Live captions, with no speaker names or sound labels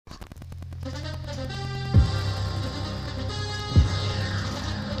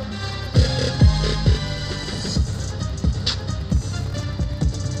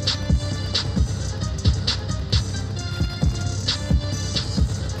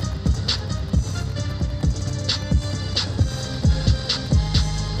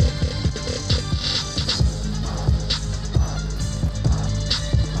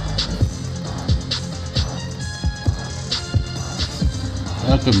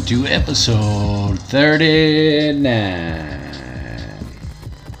welcome to episode 39.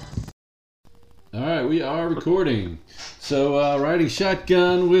 Alright, we are recording. So, riding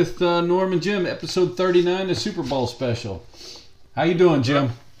shotgun with Norm and Jim, episode 39, the Super Bowl special. How you doing, Jim?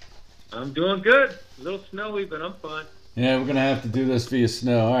 I'm doing good. A little snowy, but I'm fine. Yeah, we're going to have to do this via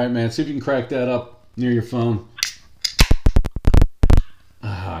snow. Alright, man, see if you can crack that up near your phone.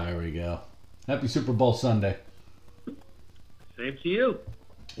 Ah, there we go. Happy Super Bowl Sunday. Same to you.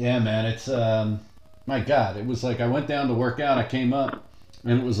 Yeah, man, it's, my God, it was like I went down to work out, I came up,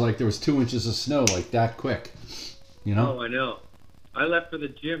 and it was like there was 2 inches of snow, like that quick, you know? Oh, I know. I left for the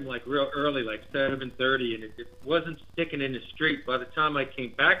gym like real early, like 7:30, and it wasn't sticking in the street. By the time I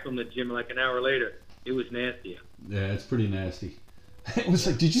came back from the gym, like an hour later, it was nasty. Yeah, it's pretty nasty. It was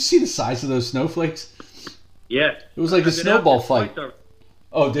like, did you see the size of those snowflakes? Yes. It was like a snowball fight.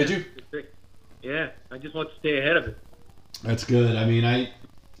 Oh, did you? Yeah, I just want to stay ahead of it. That's good. I mean,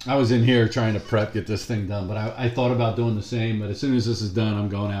 I was in here trying to prep, get this thing done, but I thought about doing the same, but as soon as this is done, I'm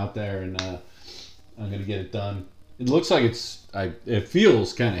going out there and I'm going to get it done. It looks like it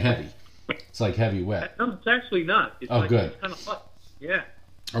feels kind of heavy. It's like heavy wet. No, it's actually not. It's good. It's kind of hot. Yeah.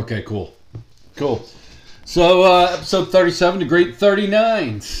 Okay, cool. So, episode 37, the Great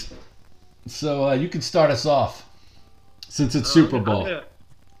 39s. So, you can start us off since it's Super Bowl.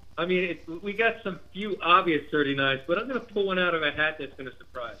 We got some few obvious 39s, but I'm going to pull one out of a hat that's going to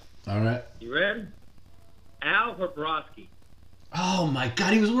surprise you. All right. You ready? Al Hrabosky. Oh, my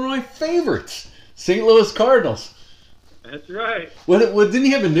God. He was one of my favorites. St. Louis Cardinals. That's right. What, didn't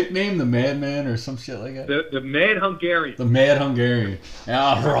he have a nickname, the Madman or some shit like that? The Mad Hungarian. The Mad Hungarian.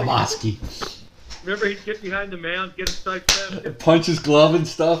 Al Hrabosky. Remember he'd get behind the mound, get him psyched out? Punch his glove and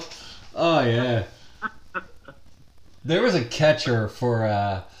stuff. Oh, yeah. There was a catcher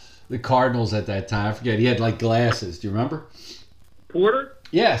for the Cardinals at that time. I forget. He had like glasses. Do you remember? Porter?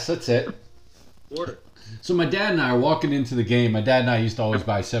 Yes, that's it. Porter. So my dad and I are walking into the game. My dad and I used to always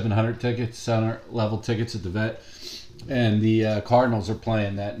buy 700 tickets, 700 level tickets at the vet. And the Cardinals are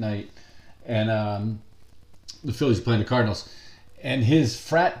playing that night. And the Phillies are playing the Cardinals. And his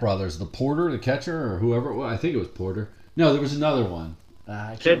frat brothers, the Porter, the catcher, or whoever it was, I think it was Porter. No, there was another one.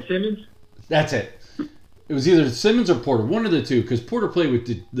 Ted Simmons? That's it. It was either Simmons or Porter, one of the two, because Porter played with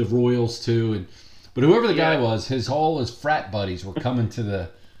the Royals too. But whoever the guy was, all his frat buddies were coming to the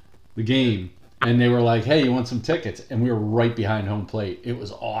game, and they were like, "Hey, you want some tickets?" And we were right behind home plate. It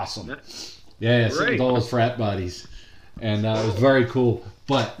was awesome. Yeah, sitting with all his frat buddies, and it was very cool.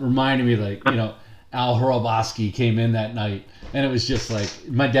 But reminded me, like, Al Hrabosky came in that night, and it was just like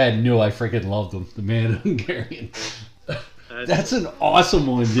my dad knew I freaking loved him, the man Hungarian. That's an awesome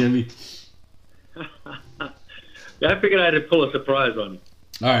one, Jimmy. I figured I had to pull a surprise on you.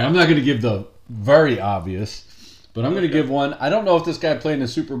 All right, I'm not going to give the very obvious, but I'm going to give one. I don't know if this guy played in the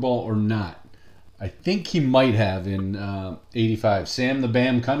Super Bowl or not. I think he might have in '85. Sam the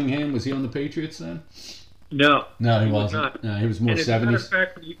Bam Cunningham, was he on the Patriots then? No. No, he wasn't. Not. No, he was more 70s. As a matter of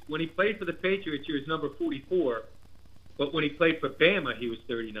fact, when he played for the Patriots, he was number 44. But when he played for Bama, he was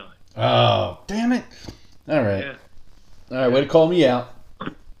 39. Oh, damn it. All right. Yeah. All right, way to call me out.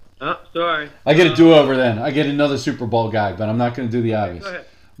 Oh, sorry. I get a do-over then. I get another Super Bowl guy, but I'm not going to do the obvious. Go ahead.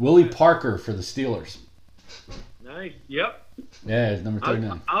 Willie Parker for the Steelers. Nice. Yep. Yeah, it's number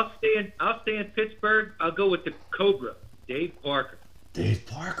 39. I'll stay in Pittsburgh. I'll go with the Cobra, Dave Parker. Dave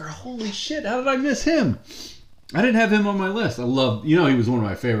Parker. Holy shit, how did I miss him? I didn't have him on my list. I love, he was one of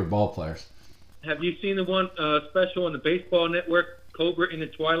my favorite ball players. Have you seen the one special on the Baseball Network, Cobra in the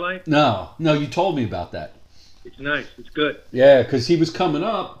Twilight? No, you told me about that. It's nice. It's good. Yeah, because he was coming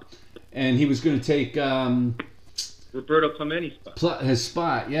up, and he was going to take Roberto Clemente's spot. His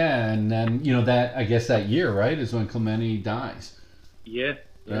spot, yeah, and then that I guess that year, right, is when Clemente dies. Yeah.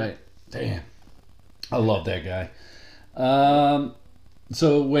 Right. Damn, I love that guy.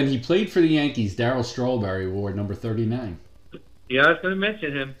 So when he played for the Yankees, Darryl Strawberry wore number 39. Yeah, I was going to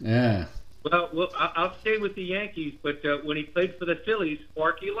mention him. Yeah. Well, I'll stay with the Yankees, but when he played for the Phillies,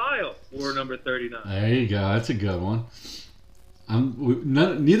 Sparky Lyle wore number 39. There you go. That's a good one.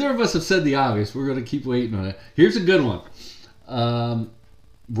 Neither of us have said the obvious. We're going to keep waiting on it. Here's a good one.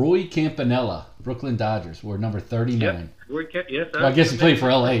 Roy Campanella, Brooklyn Dodgers, wore number 39. Yep. Yes. Well, I guess he played for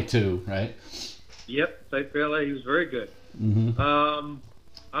L.A. too, right? Yep, played for L.A. He was very good. Mm-hmm.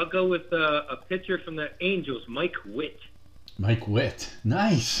 I'll go with a pitcher from the Angels, Mike Witt. Mike Witt.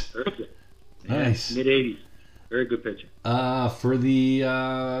 Nice. Very good. Nice. Mid-'80s. Very good pitcher. For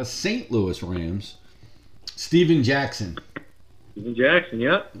the St. Louis Rams, Steven Jackson. Steven Jackson,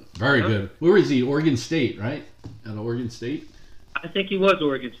 yep. Very good. Where is he? Oregon State, right? At Oregon State? I think he was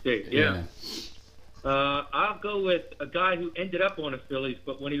Oregon State, yeah. I'll go with a guy who ended up on the Phillies,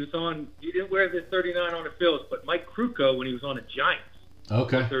 but when he was on, he didn't wear the 39 on the Phillies, but Mike Krukow when he was on the Giants.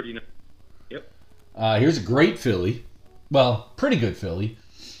 Okay. 39. Yep. Here's a great Philly. Well, pretty good Philly.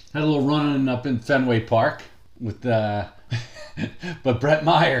 Had a little run up in Fenway Park with, but Brett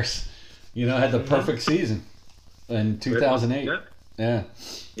Myers, had the perfect season in 2008. Yeah.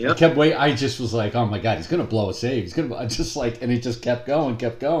 Yep. I kept waiting. I just was like, oh my God, he's gonna blow a save. He's gonna just like, and he just kept going,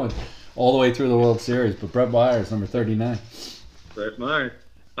 all the way through the World Series. But Brett Myers, number 39. Brett Myers.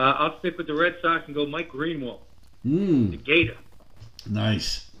 I'll stick with the Red Sox and go Mike Greenwald, Mm, the Gator.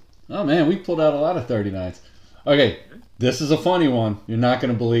 nice. Oh man, we pulled out a lot of 39s. Okay, this is a funny one. You're not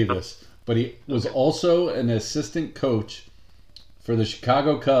gonna believe this, but he was also an assistant coach for the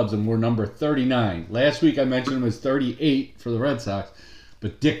Chicago Cubs and we're number 39. Last week I mentioned him as 38 for the Red Sox,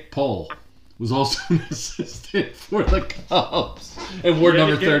 but Dick Pohl was also an assistant for the Cubs, and we're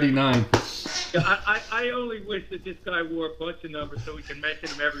number 39. I only wish that this guy wore a bunch of numbers so we can mention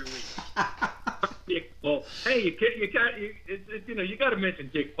him every week. Dick Pohl. Hey, you got to mention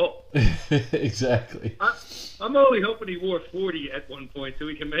Dick Pohl. Exactly. I'm only hoping he wore 40 at one point so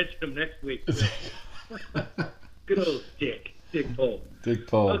we can mention him next week. Good old Dick Pohl. Dick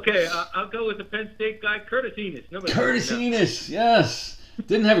Pohl. Okay, I'll go with the Penn State guy, Curtis Enos. Curtis Enos, yes.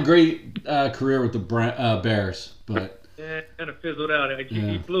 Didn't have a great career with the Bears, but kind of fizzled out.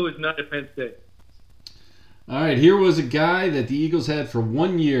 He blew his nut at Penn State. All right, here was a guy that the Eagles had for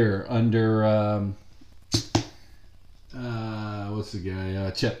 1 year under what's the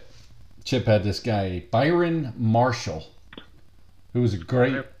guy? Chip. Chip had this guy, Byron Marshall, who was a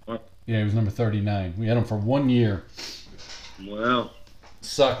great. Yeah, he was number 39. We had him for 1 year. Wow.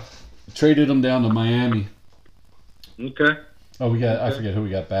 Sucked. Traded him down to Miami. Okay. Oh, I forget who we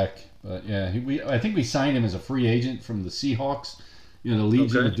got back, but yeah, I think we signed him as a free agent from the Seahawks, the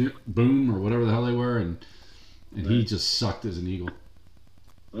Legion of Boom or whatever the hell they were, and he just sucked as an Eagle.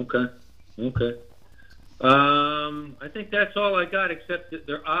 Okay. I think that's all I got, except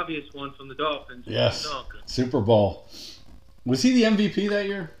their obvious one from the Dolphins. Yes. Super Bowl. Was he the MVP that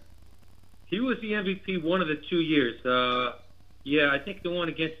year? He was the MVP one of the 2 years. Yeah, I think the one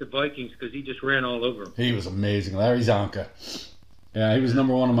against the Vikings because he just ran all over him. He was amazing. Larry Zonka. Yeah, he was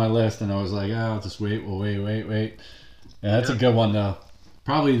number one on my list, and I was like, oh, just wait. We'll wait. Yeah, that's a good one, though.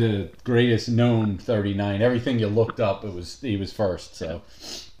 Probably the greatest known 39. Everything you looked up, he was first. So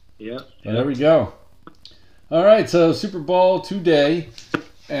yeah. But there we go. All right, so Super Bowl today,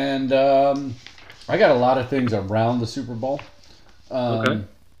 and I got a lot of things around the Super Bowl. Okay.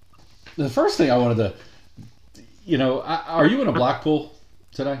 The first thing I wanted to, are you in a black pool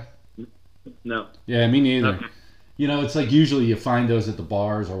today? No. Yeah, me neither. It's like usually you find those at the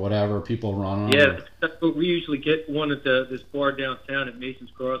bars or whatever. People run on. Yeah, that's what we usually get one at this bar downtown at Mason's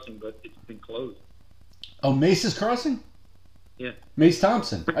Crossing, but it's been closed. Oh, Mason's Crossing? Yeah. Mace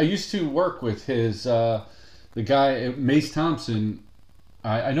Thompson. I used to work with the guy at Mace Thompson.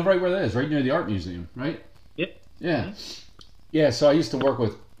 I know right where that is, right near the art museum, right? Yep. Yeah. Mm-hmm. Yeah, so I used to work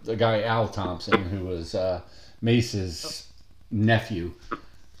with the guy Al Thompson, who was Mace's nephew.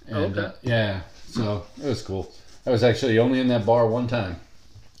 And yeah, so it was cool. I was actually only in that bar one time,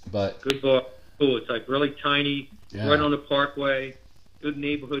 but good bar. Cool. It's like really tiny, right on the Parkway. Good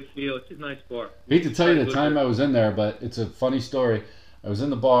neighborhood feel. It's a nice bar. I hate to tell you the time I was in there, but it's a funny story. I was in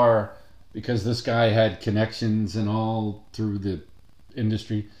the bar because this guy had connections and all through the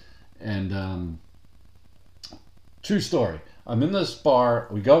industry, and true story. I'm in this bar.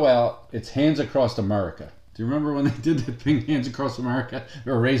 We go out. It's Hands Across America. Do you remember when they did that thing, Hands Across America?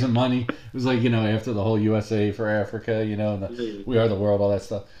 They were raising money. It was like, after the whole USA for Africa, and the We Are the World, all that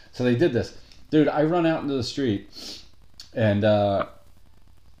stuff. So they did this. Dude, I run out into the street, and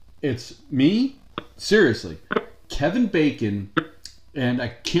it's me, seriously, Kevin Bacon, and I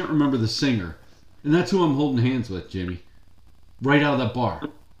can't remember the singer. And that's who I'm holding hands with, Jimmy. Right out of that bar.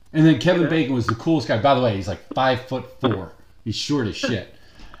 And then Kevin Bacon was the coolest guy. By the way, he's like 5'4". He's short as shit.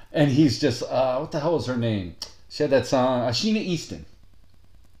 And he's just, what the hell was her name? She had that song, Sheena Easton.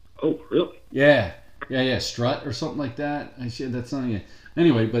 Oh, really? Yeah. Strut or something like that. She had that song. Yeah.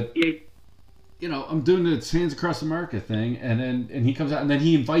 Anyway, but, I'm doing this Hands Across America thing. And he comes out and then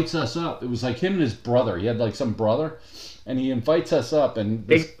he invites us up. It was like him and his brother. He had like some brother. And he invites us up. And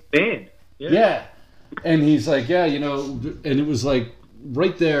big band. Yeah. And he's like, and it was like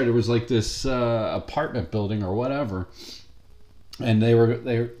right there was like this apartment building or whatever. And they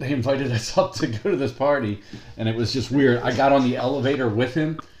invited us up to go to this party, and it was just weird. I got on the elevator with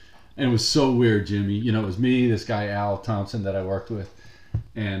him, and it was so weird, Jimmy. It was me, this guy Al Thompson that I worked with,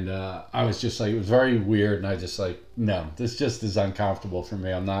 and I was just like, it was very weird, and I just like, no, this just is uncomfortable for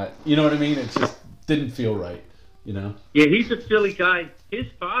me. I'm not, you know what I mean? It just didn't feel right. You know. Yeah, he's a Philly guy. His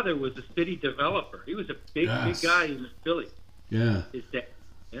father was a city developer. He was a big guy in Philly. Yeah. His dad.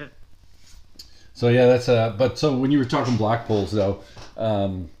 Yeah. So yeah, that's but so when you were talking Blackpools though,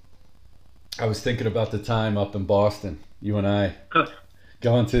 I was thinking about the time up in Boston, you and I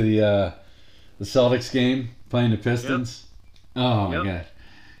going to the Celtics game, playing the Pistons. Yep. Oh my God.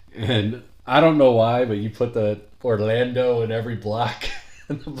 And I don't know why, but you put the Orlando in every block.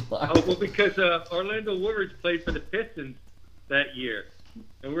 Oh, well, because Orlando Woodwards played for the Pistons that year.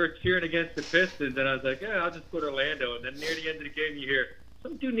 And we were cheering against the Pistons, and I was like, yeah, I'll just put Orlando. And then near the end of the game, you hear,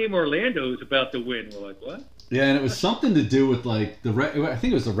 some dude named Orlando is about to win. We're like, what? Yeah, and it was something to do with, like, I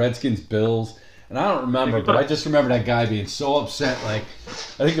think it was the Redskins-Bills. And I don't remember, but I just remember that guy being so upset. Like,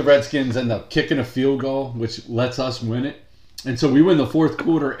 I think the Redskins end up kicking a field goal, which lets us win it. And so we win the fourth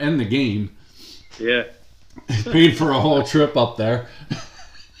quarter and the game. Yeah. Paid for a whole trip up there.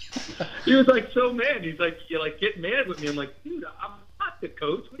 He was like so mad. He's like, "You're like getting mad with me." I'm like, "Dude, I'm not the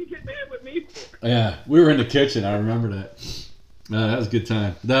coach. What are you getting mad with me for?" Yeah, we were in the kitchen. I remember that. That was a good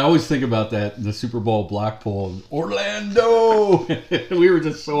time. I always think about that, the Super Bowl Blackpool, Orlando. We were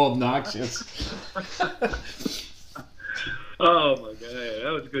just so obnoxious. Oh my God,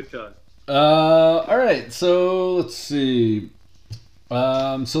 that was a good time. All right, so let's see.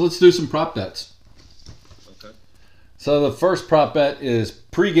 So let's do some prop bets. So the first prop bet is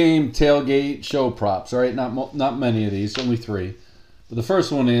pregame tailgate show props. All right, not many of these, only 3. But the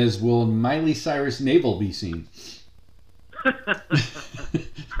first one is, will Miley Cyrus navel be seen?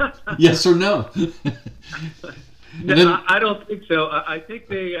 Yes or no? No, I don't think so. I think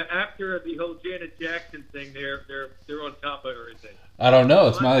they after the whole Janet Jackson thing, they're on top of everything. I don't know.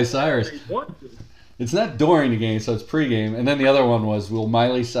 It's Miley Cyrus. It's not during the game, so it's pregame. And then the other one was, will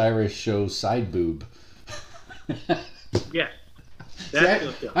Miley Cyrus show side boob? Yes.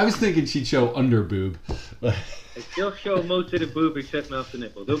 I was thinking she'd show under boob. She'll show most of the boob except mouth and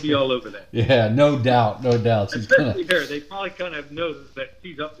nipple. They'll be all over that. Yeah, no doubt. She's Especially her. They probably kind of know that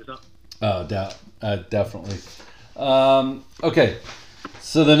she's up to something. Oh, definitely. Okay,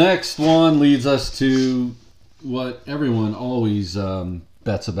 so the next one leads us to what everyone always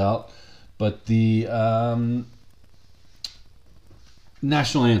bets about, but the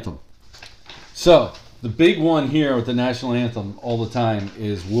national anthem. So the big one here with the national anthem all the time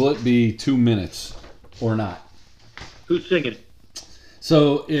is, will it be 2 minutes or not? Who's singing?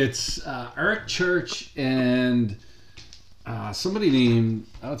 So it's Eric Church and somebody named,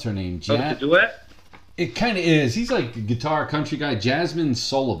 what's her name? It's a duet? It kind of is. He's like a guitar country guy. Jasmine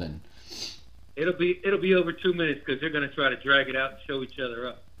Sullivan. It'll be over 2 minutes because they're going to try to drag it out and show each other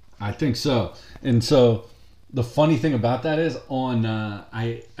up. I think so. And so the funny thing about that is on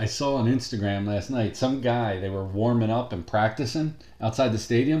I saw on Instagram last night, some guy, they were warming up and practicing outside the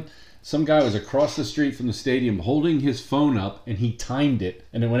stadium. Some guy was across the street from the stadium holding his phone up, and he timed it,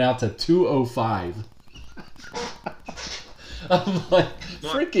 and it went out to 2:05. I'm like,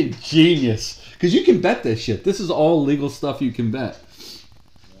 freaking genius. Because you can bet this shit. This is all legal stuff you can bet.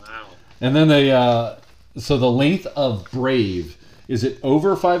 Wow. And then so the length of Brave, is it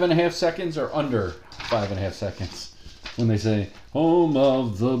over 5.5 seconds or under 5.5 seconds? When they say, home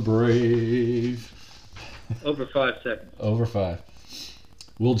of the brave. Over 5 seconds. Over 5.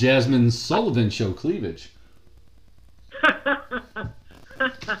 Will Jasmine Sullivan show cleavage? I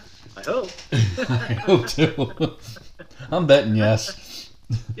hope. I hope too. I'm betting yes.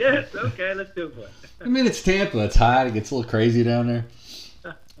 Yes, okay, let's do it. I mean, it's Tampa. It's hot. It gets a little crazy down there.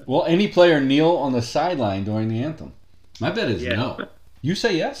 Will any player kneel on the sideline during the anthem? My bet is no. You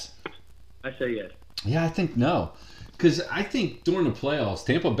say yes? I say yes. Yeah, I think no. Because I think during the playoffs,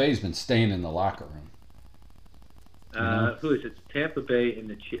 Tampa Bay's been staying in the locker room. Who is it? Tampa Bay and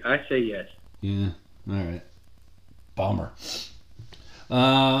the Chiefs. I say yes. Yeah. All right. Bummer.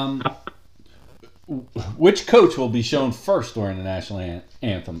 Which coach will be shown first during the national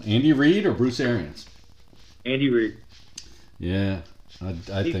anthem? Andy Reid or Bruce Arians? Andy Reid. Yeah, I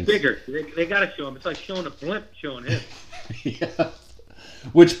He's think bigger. They got to show him. It's like showing a blimp showing him. Yeah.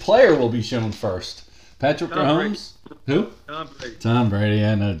 Which player will be shown first? Patrick Tom Mahomes? Who? Tom Brady. Tom Brady.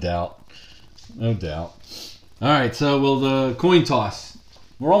 Yeah, no doubt. No doubt. All right, so will the coin toss.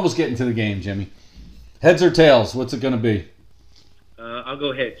 We're almost getting to the game, Jimmy. Heads or tails? What's it going to be? I'll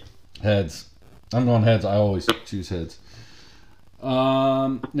go heads. Heads. I'm going heads. I always choose heads.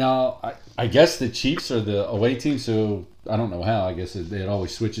 Now, I guess the Chiefs are the away team, so I don't know how. I guess it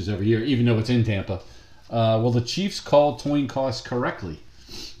always switches every year, even though it's in Tampa. Will the Chiefs call coin toss correctly?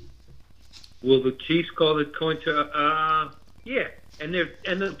 Will the Chiefs call the coin toss? Yeah, and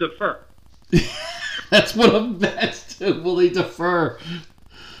they'll defer. That's what I'm best to. Will they defer?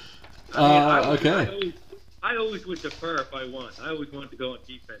 Okay. I always would defer if I won. I always wanted to go on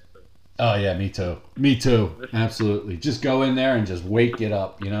defense first. Oh yeah, me too. Me too. Absolutely. Just go in there and just wake it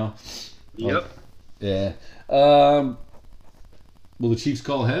up. Yep. Yeah. Will the Chiefs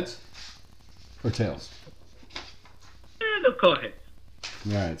call heads or tails? They'll call heads.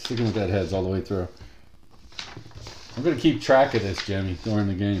 All right, sticking with that heads all the way through. I'm going to keep track of this, Jimmy, during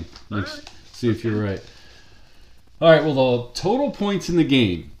the game. See if you're right. All right, will the total points in the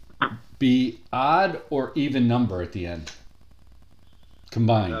game be odd or even number at the end?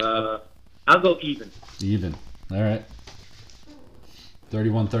 Combined. I'll go even. Even. All right.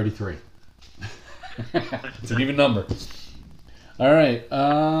 31-33. It's an even number. All right.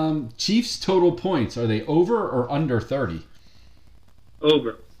 Chiefs total points. Are they over or under 30?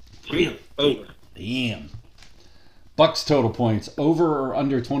 Over. Really? Over. Damn. Bucks total points. Over or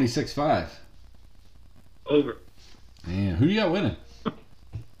under 26.5? Over. Man, who do you got winning?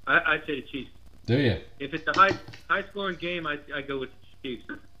 I'd say the Chiefs. Do you? If it's a high scoring game, I go with the Chiefs.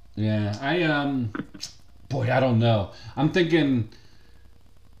 Yeah, boy, I don't know. I'm thinking,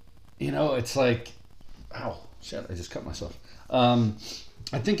 it's like, ow, shit, I just cut myself.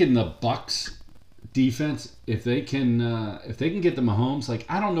 I think in the Bucks defense, if they can get the Mahomes, like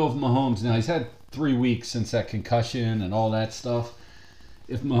I don't know if Mahomes now he's had 3 weeks since that concussion and all that stuff.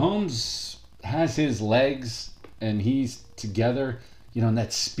 If Mahomes has his legs and he's together, and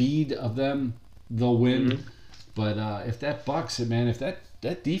that speed of them, they'll win. Mm-hmm. But if that Bucks, man, if that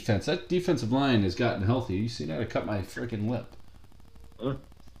defensive line has gotten healthy, you see that? I cut my freaking lip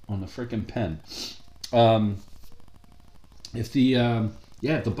on the freaking pen. If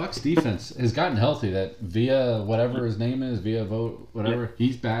the Bucks defense has gotten healthy, that Via whatever his name is, Via Vote whatever,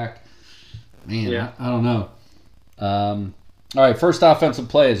 he's back. Man, yeah. I don't know. All right, first offensive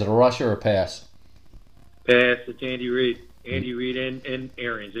play, is it a rush or a pass? Pass. It's Andy Reid. Andy Reid and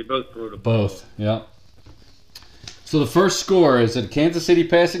Arians. They both throw the ball. Both, yeah. So the first score is it Kansas City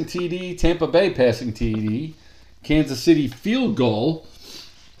passing TD, Tampa Bay passing TD, Kansas City field goal,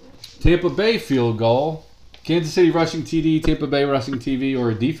 Tampa Bay field goal, Kansas City rushing TD, Tampa Bay rushing TD,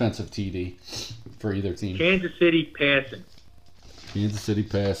 or a defensive TD for either team. Kansas City passing. Kansas City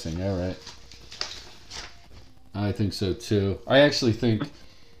passing. All right. I think so too. I actually think.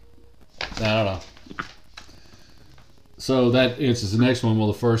 I don't know. So that answers the next one. Will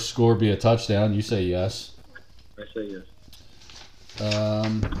the first score be a touchdown? You say yes. I say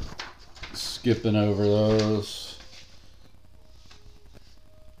yes. Skipping over those.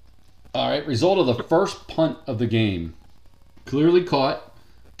 All right. Result of the first punt of the game. Clearly caught.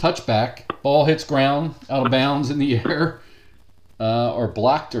 Touchback. Ball hits ground. Out of bounds in the air. Or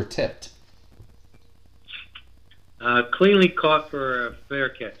blocked or tipped. Cleanly caught for a fair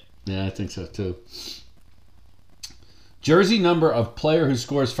catch. Yeah, I think so too. Jersey number of player who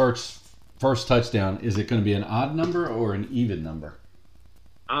scores first touchdown. Is it going to be an odd number or an even number?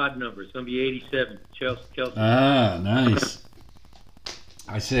 Odd number. It's going to be 87. Kelsey. Ah, nice.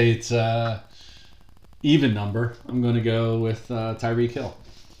 I say it's even number. I'm going to go with Tyreek Hill.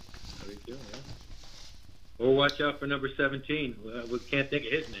 Tyreek Hill, yeah. Or watch out for number 17. We can't think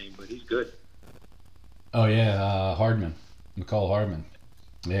of his name, but he's good. Oh, yeah, Hardman. McCall Hardman.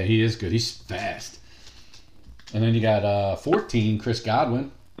 Yeah, he is good. He's fast. And then you got 14, Chris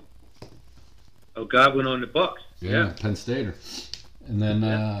Godwin. Oh, Godwin on the Bucks. Yeah. Penn Stater. And then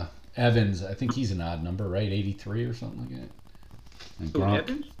Evans, I think he's an odd number, right? 83 or something like that. And Gronk.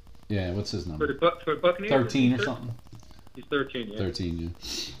 Evans? Yeah, what's his number? For Buccaneers? 13 or something. He's 13, yeah. 13, yeah.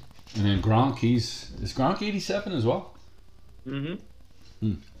 And then Gronk, is Gronk 87 as well?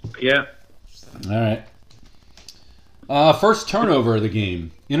 Mm-hmm. Yeah. All right. First turnover of the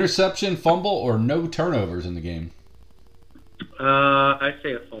game. Interception, fumble, or no turnovers in the game? I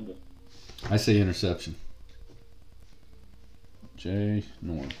say a fumble. I say interception. Jay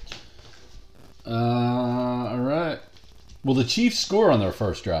Norm. All right. Will the Chiefs score on their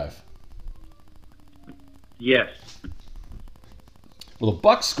first drive? Yes. Will the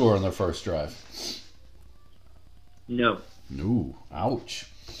Bucks score on their first drive? No. No. Ouch.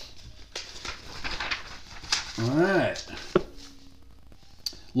 All right.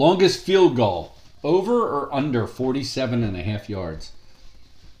 Longest field goal. Over or under 47.5 yards?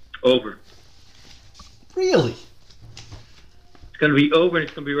 Over. Really? It's going to be over and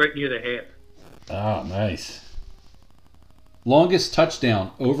it's going to be right near the half. Oh, nice. Longest touchdown.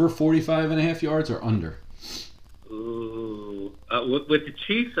 Over 45.5 yards or under? Ooh. With the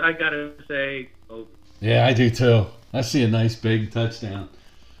Chiefs, I got to say over. Yeah, I do too. I see a nice big touchdown.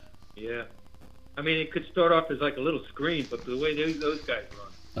 Yeah. I mean, it could start off as like a little screen, but the way those guys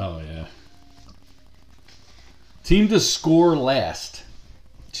run. Oh, yeah. Team to score last.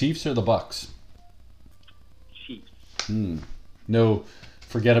 Chiefs or the Bucks? Chiefs. No,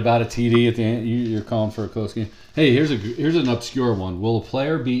 forget about a TD at the end. You're calling for a close game. Hey, here's an obscure one. Will a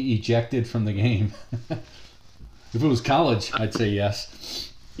player be ejected from the game? If it was college, I'd say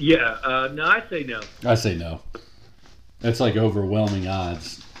yes. Yeah. No, I say no. I say no. That's like overwhelming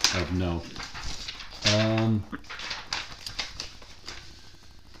odds of no.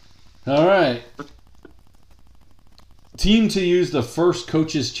 All right. Team to use the first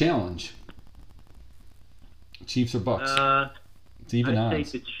coach's challenge. Chiefs or Bucks? It's even I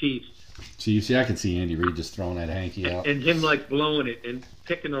odds. think the Chiefs. Chiefs. Yeah, I can see Andy Reid just throwing that hanky out. And him like blowing it and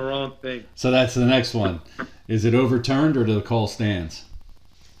picking the wrong thing. So that's the next one. Is it overturned or do the call stands?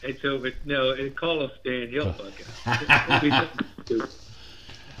 It's over. No, it call him Stan. He'll fuck it.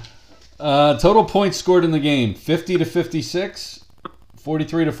 Total points scored in the game: 50 to 56,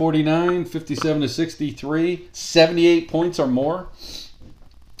 43 to 49, 57 to 63, 78 points or more.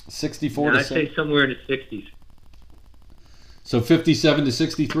 64 to I'd say somewhere in the 60s. So 57 to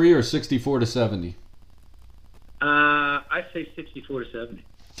 63 or 64 to 70? I'd say 64 to 70.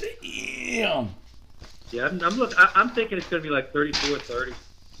 Damn. Yeah, I'm thinking it's going to be like 34-30.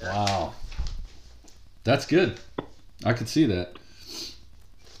 Wow. That's good. I could see that.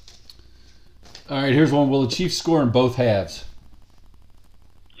 All right, here's one. Will the Chiefs score in both halves?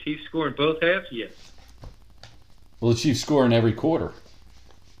 Chiefs score in both halves? Yes. Will the Chiefs score in every quarter?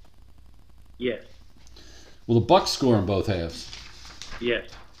 Yes. Will the Bucks score in both halves? Yes.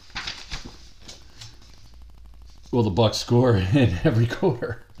 Will the Bucks score in every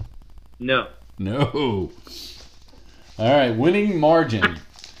quarter? No. No. All right, winning margin.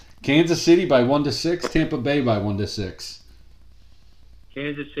 Kansas City by 1-6, Tampa Bay by 1-6.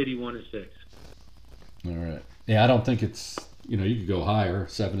 Kansas City 1-6. All right. Yeah, I don't think it's, you could go higher,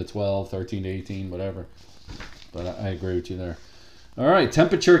 7-12, 13-18, whatever. But I agree with you there. All right,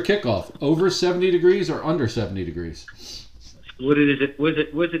 temperature kickoff, over 70 degrees or under 70 degrees? What is it? Was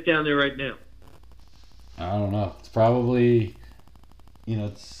it down there right now? I don't know. It's probably,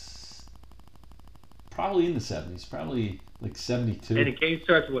 it's probably in the 70s, probably like 72. And the game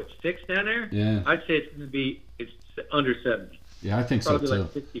starts at what, 6 down there? Yeah. I'd say it's under 70. Yeah, I think Probably so too.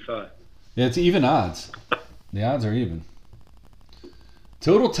 like 65. Yeah, it's even odds. The odds are even.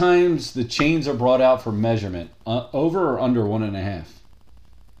 Total times the chains are brought out for measurement, over or under 1.5?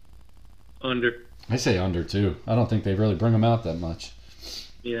 Under. I say under too. I don't think they really bring them out that much.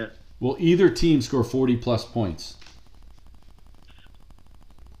 Yeah. Will either team score 40 plus points?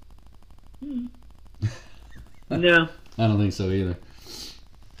 No. I don't think so either.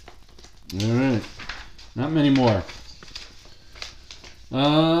 All right. Not many more.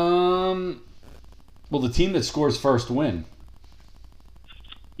 Will the team that scores first win?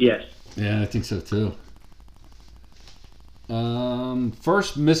 Yes. Yeah, I think so too.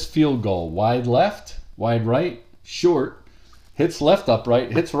 First missed field goal. Wide left, wide right, short. Hits left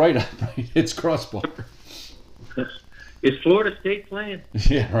upright, hits right upright, hits crossbar. Is Florida State playing?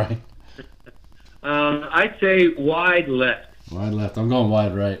 Yeah, right. I'd say wide left. Wide left. I'm going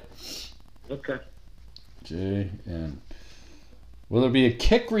wide right. Okay. JN. Will there be a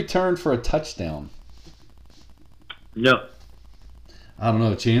kick return for a touchdown? No. I don't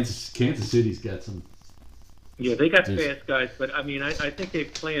know. Kansas City's got some. Yeah, they got fast guys, but I mean, I think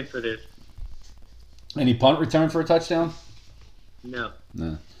they've planned for this. Any punt return for a touchdown? No.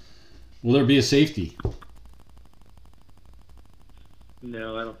 No. Will there be a safety?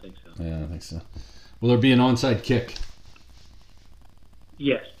 No, I don't think so. Yeah, I don't think so. Will there be an onside kick?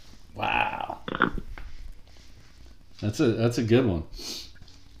 Yes. Wow. That's a good one.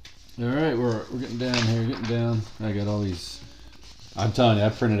 All right, we're getting down here, getting down. I got all these. I'm telling you, I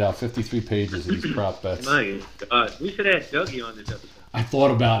printed out 53 pages of these prop bets. My God, we should have had Dougie on this episode. I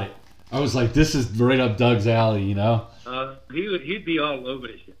thought about it. I was like, this is right up Doug's alley, you know? He'd be all over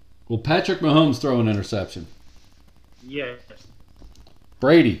this shit. Will Patrick Mahomes throw an interception? Yes.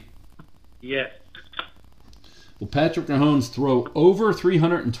 Brady. Yes. Will Patrick Mahomes throw over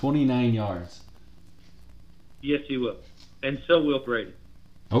 329 yards? Yes, he will. And so will Brady.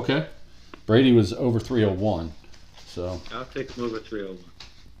 Okay. Brady was over 301. So. I'll take him over 301.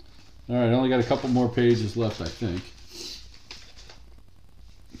 All right, only got a couple more pages left, I think.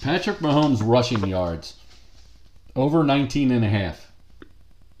 Patrick Mahomes rushing yards. Over 19.5.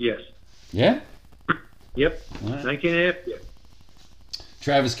 Yes. Yeah? Yep. Right. 19.5. Yeah.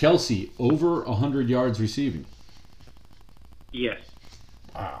 Travis Kelce, over 100 yards receiving. Yes.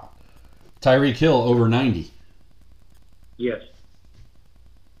 Wow. Tyreek Hill, over 90. Yes.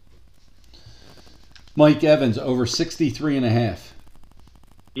 Mike Evans, over 63.5.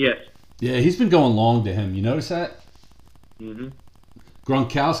 Yes. Yeah, he's been going long to him. You notice that? Mm-hmm.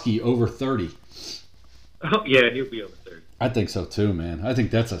 Gronkowski over 30. Oh yeah, he'll be over 30. I think so too, man. I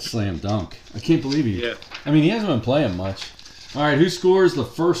think that's a slam dunk. I can't believe he. Yeah. I mean, he hasn't been playing much. All right, who scores the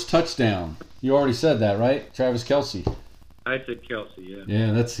first touchdown? You already said that, right? Travis Kelce. I said Kelsey. Yeah.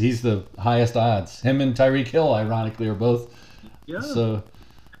 Yeah, he's the highest odds. Him and Tyreek Hill, ironically, are both. Yeah. So,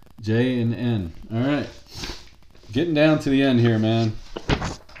 J and N. All right, getting down to the end here, man.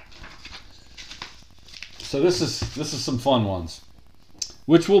 So this is some fun ones.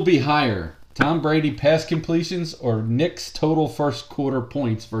 Which will be higher, Tom Brady pass completions or Knicks total first quarter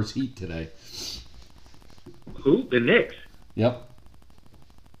points versus Heat today? Who? The Knicks. Yep,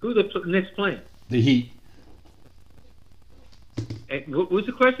 Who the Knicks playing? the Heat. And what was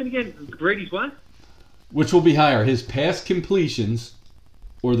the question again? Brady's what? Which will be higher, his pass completions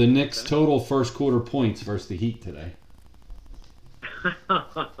or the Knicks total first quarter points versus the Heat today?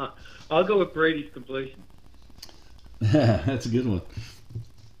 I'll go with Brady's completion. That's a good one.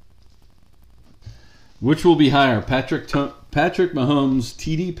 Which will be higher, Patrick Mahomes'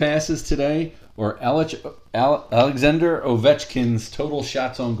 TD passes today or Alexander Ovechkin's total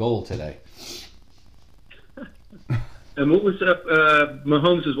shots on goal today? And what was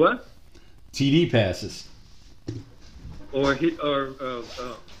Mahomes is what? TD passes.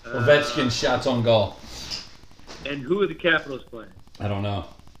 Ovechkin's shots on goal. And who are the Capitals playing? I don't know.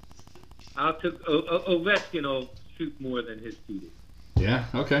 I'll take Ovechkin will shoot more than his TD. Yeah,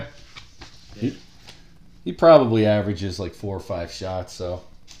 okay. Yeah. He probably averages like 4 or 5 shots, so.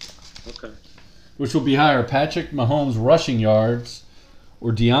 Okay. Which will be higher, Patrick Mahomes' rushing yards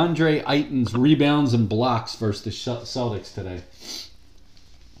or DeAndre Ayton's rebounds and blocks versus the Celtics today?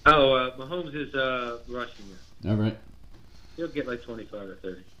 Oh, Mahomes is rushing it. All right. He'll get like 25 or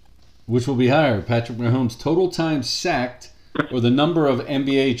 30. Which will be higher, Patrick Mahomes' total time sacked or the number of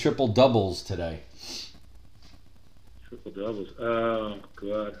NBA triple-doubles today? Triple doubles. Oh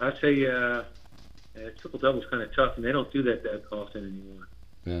God, I say triple doubles kind of tough, and they don't do that often anymore.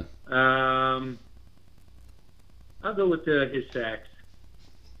 Yeah. I'll go with his sacks.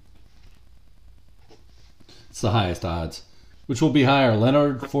 It's the highest odds. Which will be higher,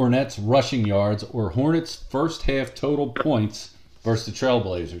 Leonard Fournette's rushing yards or Hornets' first half total points versus the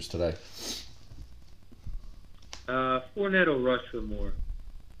Trailblazers today? Fournette will rush for more.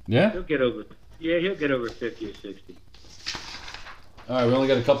 Yeah? He'll get over 50 or 60. All right, we only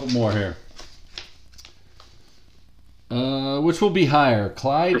got a couple more here. Which will be higher,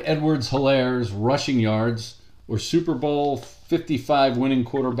 Clyde Edwards-Hilaire's rushing yards or Super Bowl 55 winning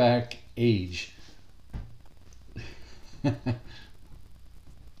quarterback age?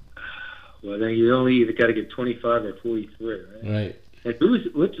 Well, then you only either got to get 25 or 43, right? Right. And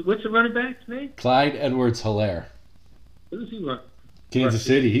what's the running back's name? Clyde Edwards-Hilaire. Who does he run? Kansas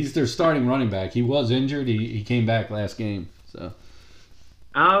City. He's their starting running back. He was injured. He came back last game. So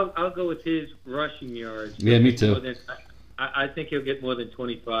I'll go with his rushing yards. Yeah, me too. I think he'll get more than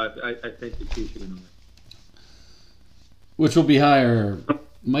 25. I think the Chiefs are going to win. Which will be higher,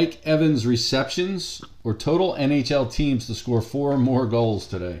 Mike Evans' receptions or total NHL teams to score 4 or more goals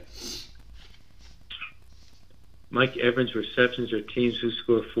today? Mike Evans' receptions or teams who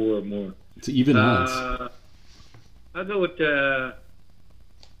score 4 or more. It's even odds. I'll go with NHL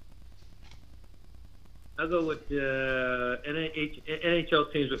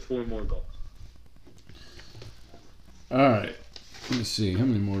teams with 4 more goals. All right. Let me see. How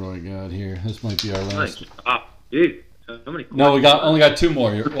many more do I got here? This might be our last. Dude. How many? No, we only got 2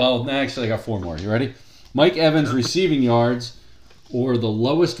 more. Well, actually, I got 4 more. You ready? Mike Evans receiving yards or the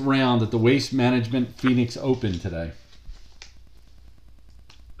lowest round at the Waste Management Phoenix Open today?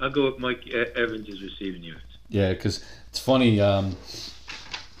 I'll go with Mike Evans' receiving yards. Yeah, because it's funny. The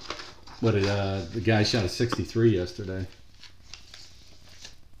guy shot a 63 yesterday.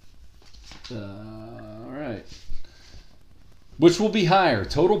 All right. Which will be higher,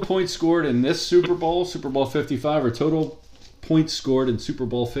 total points scored in this Super Bowl, Super Bowl 55, or total points scored in Super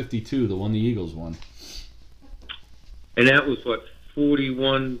Bowl 52, the one the Eagles won? And that was what,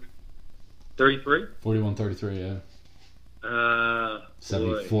 41-33? 41-33, yeah.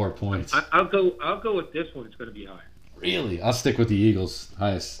 74 boy. points. I'll go with this one. It's going to be higher. Really? I'll stick with the Eagles'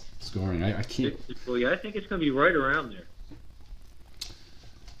 highest scoring. I can't. Well, yeah, I think it's going to be right around there.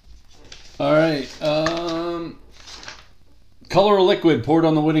 All right. Color or liquid poured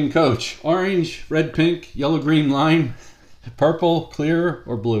on the winning coach? Orange, red, pink, yellow, green, lime, purple, clear,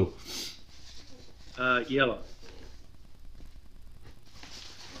 or blue? Yellow.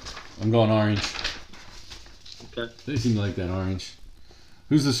 I'm going orange. Okay. They seem to like that orange.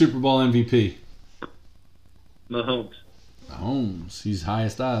 Who's the Super Bowl MVP? Mahomes. Mahomes. He's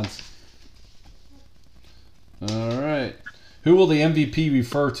highest odds. All right. Who will the MVP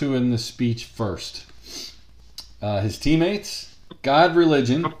refer to in the speech first? His teammates, God,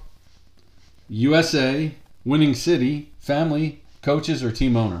 religion, USA, winning city, family, coaches, or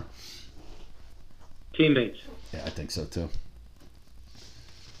team owner? Teammates. Yeah, I think so too.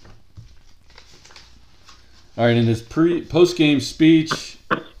 All right, in his post-game speech,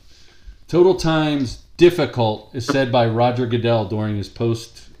 total times difficult is said by Roger Goodell during his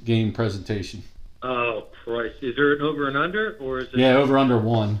post-game presentation. Oh, Christ. Is there an over and under, or is it? Yeah, over under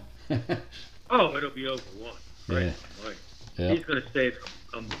 1. Oh, it'll be over 1. Right. Yeah. Right. Yeah. He's going to say it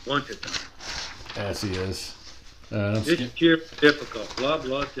a bunch of times. Yes, he is. This year difficult. Blah,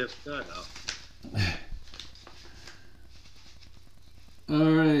 blah, difficult.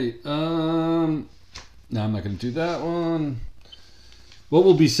 All right. No, I'm not going to do that one. What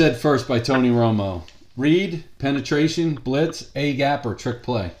will be said first by Tony Romo? Read, penetration, blitz, A-gap, or trick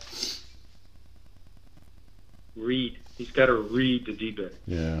play? Read. He's got to read the D-back.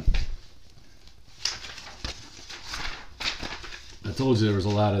 Yeah. I told you there was a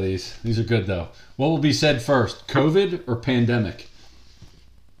lot of these. These are good, though. What will be said first, COVID or pandemic?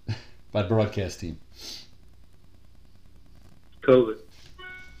 By the broadcast team. COVID.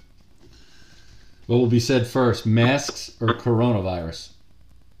 What will be said first, masks or coronavirus?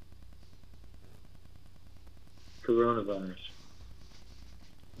 Coronavirus.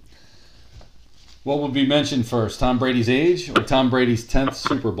 What will be mentioned first, Tom Brady's age or Tom Brady's 10th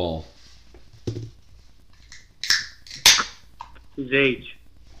Super Bowl? His age.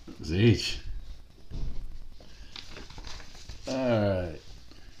 His age. All right.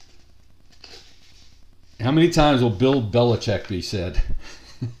 How many times will Bill Belichick be said?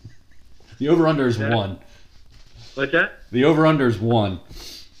 The over-under is 1. What's that? The over-under is 1.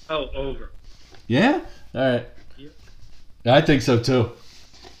 Oh, over. Yeah? All right. Yep. I think so, too.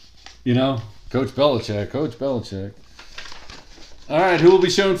 You know, Coach Belichick. All right, who will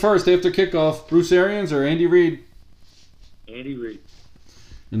be shown first after kickoff, Bruce Arians or Andy Reid? Andy Reid.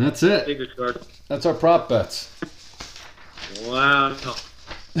 And that's it. Biggest guard. That's our prop bets. Wow.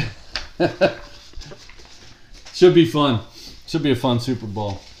 Should be fun. Should be a fun Super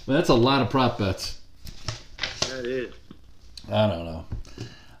Bowl. But that's a lot of prop bets. That is. I don't know.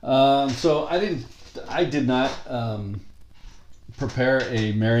 So I did not prepare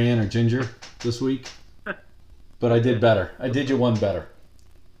a Marianne or Ginger this week, but I did better. I did you one better.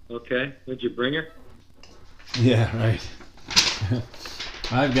 Okay. Would you bring her? Yeah, right.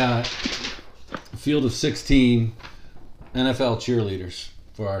 I've got a field of 16 NFL cheerleaders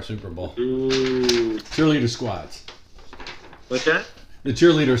for our Super Bowl. Ooh. Cheerleader squads. What's that? The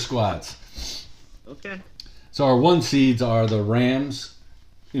cheerleader squads. Okay. So our 1 seeds are the Rams,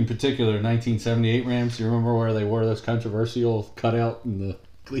 in particular 1978 Rams. Do you remember where they wore those controversial cutout in the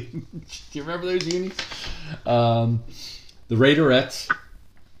Do you remember those unis? The Raiderettes.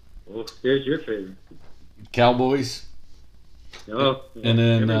 Oh, here's your favorite. Cowboys. Oh. And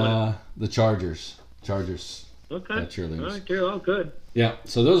then the Chargers. Okay. Cheerleaders. All right, they're all good. Yeah,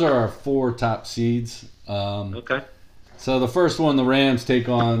 so those are our 4 top seeds. Okay. So the first one, the Rams take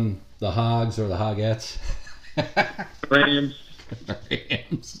on the Hogs or the Hogettes. Rams.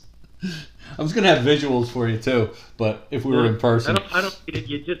 Rams. I was going to have visuals for you too, but if we were in person. I don't need it.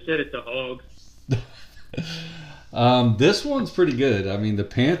 You just said it, the Hogs. This one's pretty good. I mean, the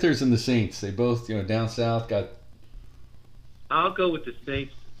Panthers and the Saints, they both, down south got... I'll go with the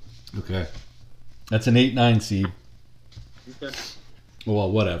Saints. Okay. That's an 8-9 seed. Okay.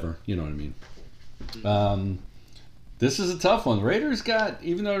 Well, whatever. You know what I mean. This is a tough one. Raiders got,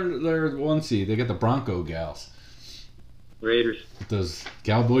 even though they're 1 seed, they got the Bronco gals. Raiders. With those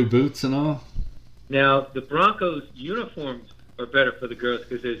cowboy boots and all. Now, the Broncos' uniforms are better for the girls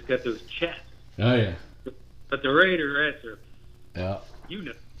because they've got those chests. Oh, yeah. But the Raiderettes are, Yeah.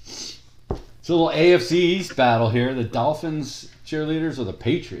 It's a little AFC East battle here. The Dolphins cheerleaders or the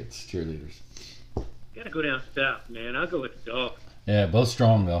Patriots cheerleaders? Got to go down south, man. I'll go with the Dolphins. Yeah, both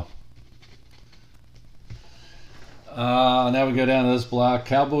strong, though. Now we go down to this block.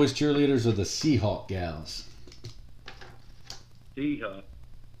 Cowboys cheerleaders or the Seahawk gals? Seahawks.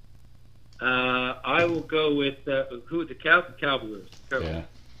 I will go with the Cowboys. Yeah.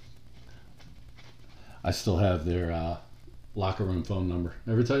 I still have their locker room phone number.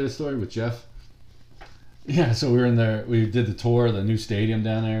 Ever tell you the story with Jeff? Yeah, so we were in there. We did the tour of the new stadium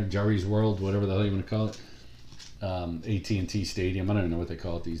down there, Jerry's World, whatever the hell you want to call it. AT&T Stadium. I don't even know what they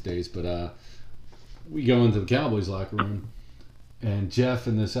call it these days, but we go into the Cowboys locker room, and Jeff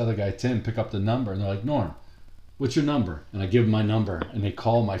and this other guy, Tim, pick up the number, and they're like, Norm, what's your number? And I give them my number, and they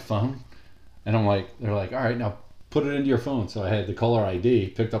call my phone, and they're like, all right, now put it into your phone. So I had the caller ID,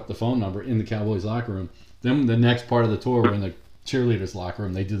 picked up the phone number in the Cowboys locker room, Then the next part of the tour, we're in the cheerleaders' locker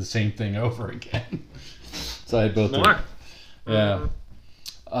room. They do the same thing over again. So I had both. Smart. Yeah.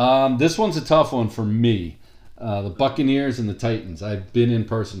 This one's a tough one for me. The Buccaneers and the Titans. I've been in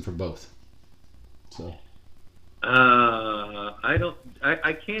person for both. So. I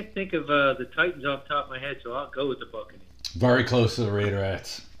can't think of the Titans off the top of my head, so I'll go with the Buccaneers. Very close to the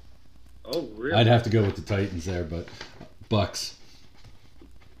Raiderettes. Oh, really? I'd have to go with the Titans there, but Bucks.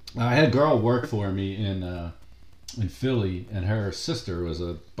 I had a girl work for me in Philly, and her sister was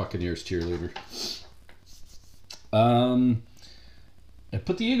a Buccaneers cheerleader. I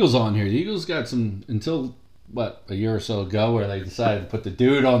put the Eagles on here. The Eagles got some until a year or so ago, where they decided to put the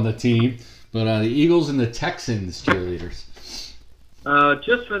dude on the team. But the Eagles and the Texans cheerleaders.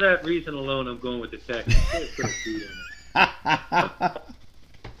 Just for that reason alone, I'm going with the Texans.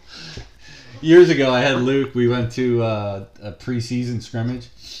 Years ago, I had Luke. We went to a preseason scrimmage,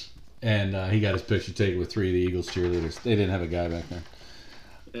 and he got his picture taken with 3 of the Eagles cheerleaders. They didn't have a guy back there.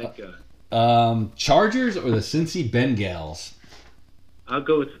 Thank God. Chargers or the Cincy Bengals? I'll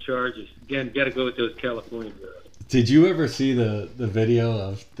go with the Chargers. Again, got to go with those California girls. Did you ever see the video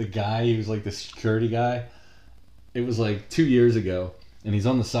of the guy? He was like the security guy. It was like 2 years ago, and he's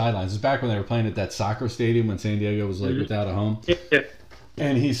on the sidelines. It was back when they were playing at that soccer stadium when San Diego was like without a home. Yeah.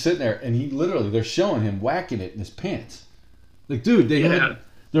 And he's sitting there, and they're showing him whacking it in his pants. Like, dude,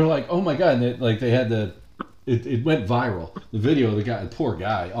 they're like, oh my God, and they had it went viral. The video of the guy, the poor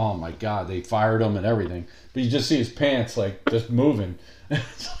guy, oh my God, they fired him and everything. But you just see his pants like just moving.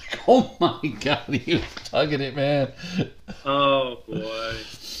 It's like, oh my God, he was tugging it, man. Oh boy.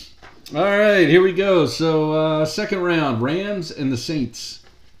 All right, here we go. So second round, Rams and the Saints.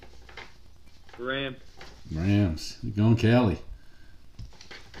 Rams. You're going Cali.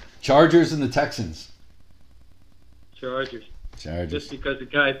 Chargers and the Texans. Chargers. Chargers. Just because the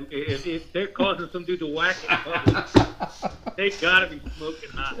guys, if they're causing some dude to whack it, they gotta be smoking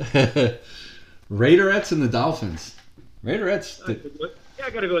hot. Raiderettes and the Dolphins. Raiderettes. I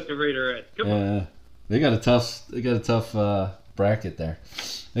gotta go with the Raiderettes. Come on. They got a tough bracket there.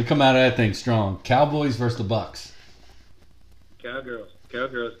 They come out of that thing strong. Cowboys versus the Bucks. Cowgirls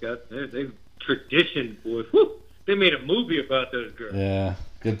got they tradition, boy. Whew. They made a movie about those girls. Yeah,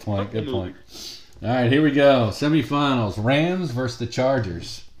 good point. All right, here we go. Semifinals. Rams versus the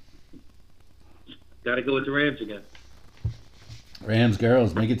Chargers. Got to go with the Rams again. Rams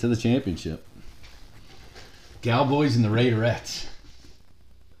girls make it to the championship. Cowboys and the Raiderettes.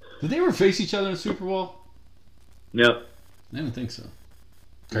 Did they ever face each other in the Super Bowl? No. I don't think so.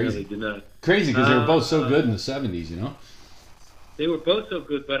 Crazy. Crazy. No, they did not. Crazy because they were both so good in the 70s, you know? They were both so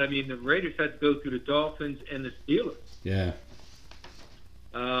good, but I mean, the Raiders had to go through the Dolphins and the Steelers. Yeah.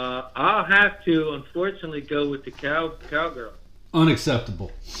 I'll have to, unfortunately, go with the Cowgirls.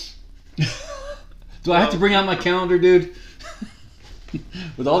 Unacceptable. Do I have to bring out my calendar, dude?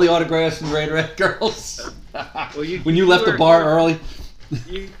 With all the autographs and Raiderette girls? Well, when you left the bar early?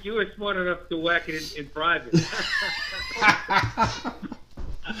 You were smart enough to whack it in private.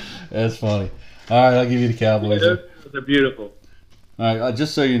 That's funny. All right, I'll give you the Cowboys. Yeah, they're beautiful. All right,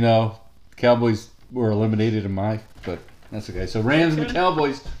 just so you know, the Cowboys were eliminated in my, but that's okay. So Rams and the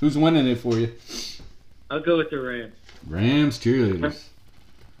Cowboys, who's winning it for you? I'll go with the Rams. Rams cheerleaders.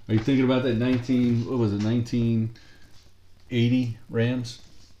 Are you thinking about that 1980 Rams?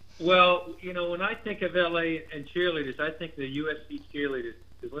 Well, you know, when I think of LA and cheerleaders, I think the USC cheerleaders.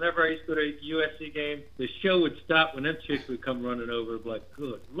 Because whenever I used to go to a USC game, the show would stop when them chicks would come running over. Like,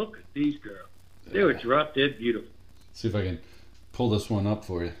 good, look at these girls. They were drop dead beautiful. See if I can pull this one up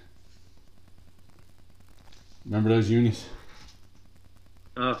for you. Remember those unis?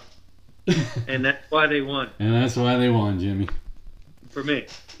 Oh. And that's why they won. And that's why they won, Jimmy. For me.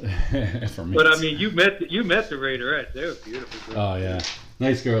 For me. But I mean, you met the Raiderettes. They were beautiful girls. Oh yeah,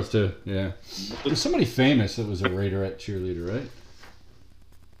 nice girls too. Yeah. There's somebody famous that was a Raiderette cheerleader, right?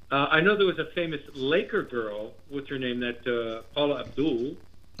 I know there was a famous Laker girl. What's her name? That Paula Abdul.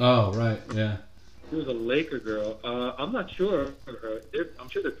 Oh right, yeah. She was a Laker girl. I'm not sure. I'm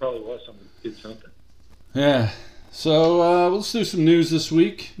sure there probably was someone who did something. Yeah. So let's do some news this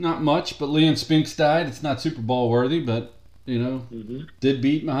week. Not much, but Leon Spinks died. It's not Super Bowl worthy, but you know, did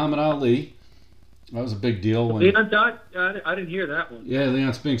beat Muhammad Ali. That was a big deal. When Leon died? I didn't hear that one. Yeah,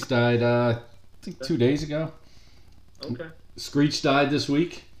 Leon Spinks died. I think 2 days ago. Okay. Screech died this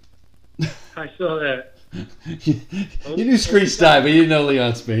week. I saw that. You knew Screech died, but you didn't know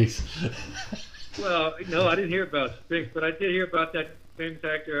Leon Spinks. Well, no, I didn't hear about Spinks, but I did hear about that famous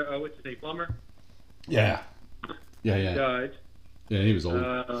actor. What's his name? Plummer. Yeah. Yeah. Died. Yeah, he was old.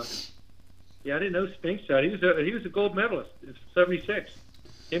 Yeah, I didn't know Spinks died. He was a gold medalist in '76.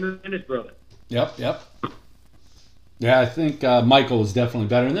 Him and his brother. Yep, yep. Yeah, I think Michael was definitely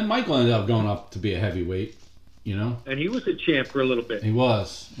better. And then Michael ended up going up to be a heavyweight, you know? And he was a champ for a little bit. He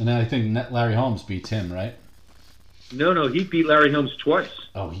was. And then I think Larry Holmes beats him, right? No, he beat Larry Holmes twice.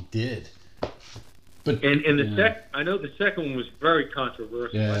 Oh, he did. But And I know the second one was very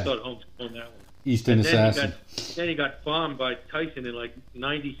controversial. Yeah. I thought Holmes won that one. Eastern And Assassin. Then he got bombed by Tyson in like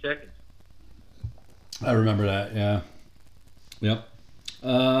 90 seconds. I remember that, yeah. Yep.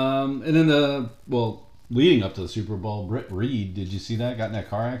 And then leading up to the Super Bowl, Britt Reed, did you see that? Got in that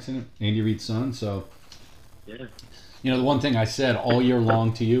car accident? Andy Reid's son. So, Yeah. you know, the one thing I said all year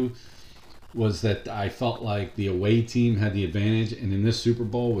long to you was that I felt like the away team had the advantage. And in this Super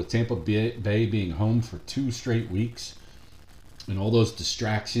Bowl, with Tampa Bay being home for 2 straight weeks and all those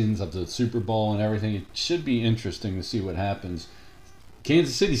distractions of the Super Bowl and everything, it should be interesting to see what happens.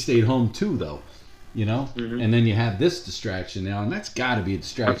 Kansas City stayed home too, though. You know, and then you have this distraction now, and that's got to be a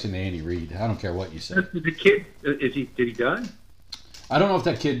distraction to Andy Reid. I don't care what you say. The kid, did he die? I don't know if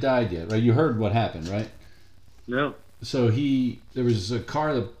that kid died yet, right? You heard what happened, right? No. So there was a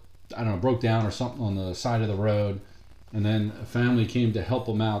car that, I don't know, broke down or something on the side of the road, and then a family came to help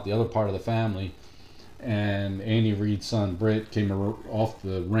him out, the other part of the family, and Andy Reid's son, Britt, came off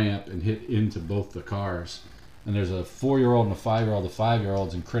the ramp and hit into both the cars. And there's a 4-year-old and a 5-year-old. The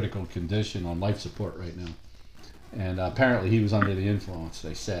 5-year-old's in critical condition on life support right now. And apparently he was under the influence,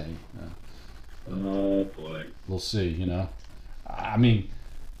 they say. Oh, boy. We'll see, you know. I mean,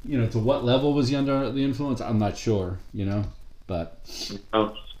 you know, to what level was he under the influence? I'm not sure, you know. But,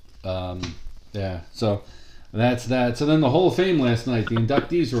 yeah. So that's that. So then the Hall of Fame last night, the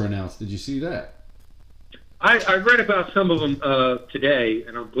inductees were announced. Did you see that? I read about some of them today,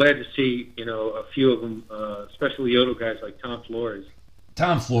 and I'm glad to see, you know, a few of them, especially Yodo guys like Tom Flores.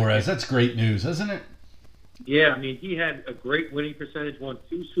 Tom Flores, that's great news, isn't it? Yeah, I mean, he had a great winning percentage, won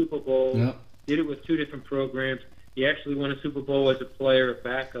 2 Super Bowls, Yep. did it with 2 different programs. He actually won a Super Bowl as a player, a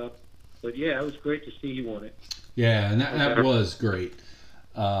backup. But, yeah, it was great to see he won it. Yeah, and that was great.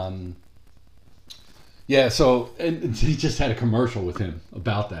 Yeah, so and he just had a commercial with him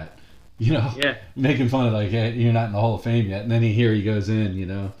about that. You know, Yeah. making fun of like, hey, you're not in the Hall of Fame yet, and then he goes in, you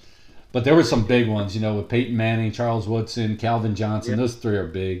know. But there were some big ones, you know, with Peyton Manning, Charles Woodson, Calvin Johnson. Yeah. Those 3 are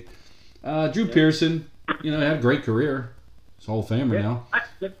big. Drew Pearson, you know, had a great career. He's a Hall of Famer now.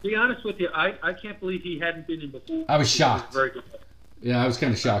 To be honest with you, I can't believe he hadn't been in before. I was shocked. He was very good. Yeah, I was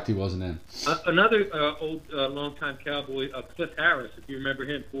kind of shocked he wasn't in. Another old, longtime Cowboy, Cliff Harris, if you remember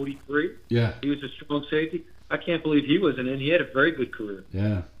him, 43. Yeah, He was a strong safety. I can't believe he wasn't in. He had a very good career.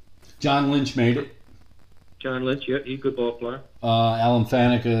 yeah. John Lynch made it. John Lynch, yeah, he's a good ball player. Alan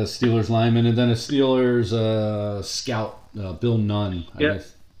Faneca, Steelers lineman, and then a Steelers scout, Bill Nunn. I Yeah.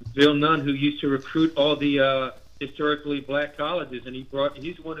 guess. Bill Nunn, who used to recruit all the historically black colleges, and he's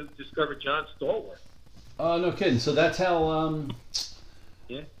the one who discovered John Stallworth. No kidding. So that's how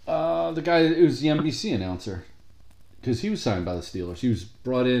Yeah. the guy who was the NBC announcer, because he was signed by the Steelers. He was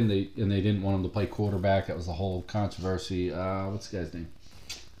brought in, and they didn't want him to play quarterback. That was the whole controversy. What's the guy's name?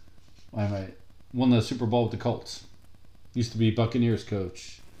 Why am I won the Super Bowl with the Colts? Used to be Buccaneers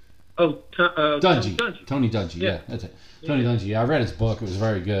coach. Oh, Dungy. Dungy. Tony Dungy. Yeah, that's it. Tony Dungy. Yeah, I read his book. It was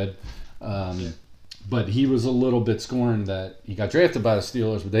very good. But he was a little bit scorned that he got drafted by the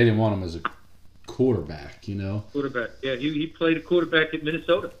Steelers, but they didn't want him as a quarterback, you know? Quarterback. Yeah, he played a quarterback at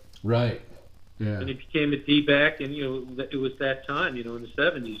Minnesota. Right. Yeah. And he became a D-back, and, you know, it was that time, you know, in the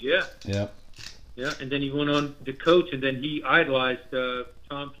 70s, yeah. Yep. Yeah, and then he went on to coach, and then he idolized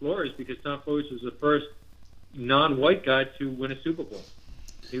Tom Flores because Tom Flores was the first non-white guy to win a Super Bowl.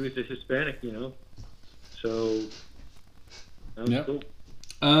 He was a Hispanic, you know. So that was cool.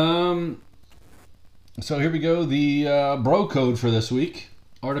 So here we go. The bro code for this week.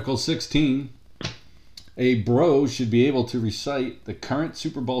 Article 16. A bro should be able to recite the current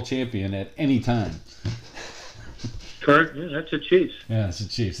Super Bowl champion at any time. Current, yeah, that's the Chiefs. Yeah, it's the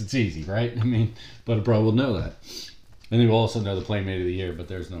Chiefs. It's easy, right? I mean, but a bro will know that. And he will also know the Playmate of the Year, but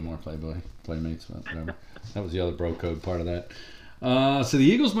there's no more Playmates, but whatever. That was the other bro code part of that. So the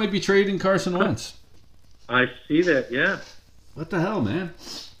Eagles might be trading Carson Wentz. I see that, yeah. What the hell, man?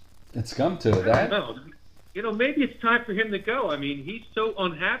 It's come to I that. don't know. You know, maybe it's time for him to go. I mean, he's so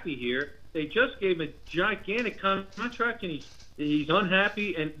unhappy here. They just gave him a gigantic contract, and he's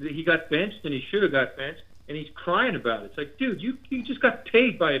unhappy, and he got benched, and he should have got benched, and he's crying about it. It's like, dude, you just got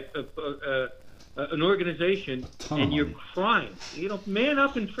paid by an organization, and you're crying. You know, man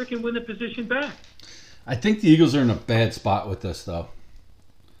up and freaking win the position back. I think the Eagles are in a bad spot with this, though.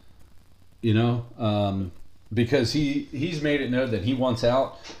 You know, because he's made it known that he wants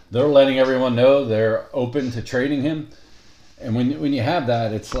out. They're letting everyone know they're open to trading him. And when you have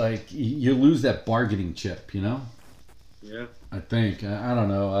that, it's like you lose that bargaining chip, you know? Yeah. I think. I don't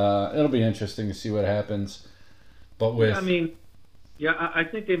know. It'll be interesting to see what happens. But with... I mean, I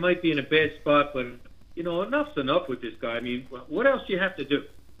think they might be in a bad spot, but, enough's enough with this guy. I mean, what else do you have to do?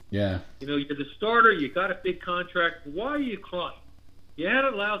 Yeah. You're the starter. You got a big contract. Why are you crying? You had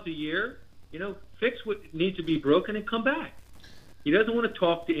a lousy year. Fix what needs to be broken and come back. He doesn't want to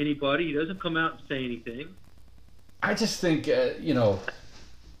talk to anybody. He doesn't come out and say anything. I just think, for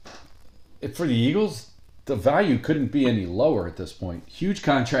the Eagles, the value couldn't be any lower at this point. Huge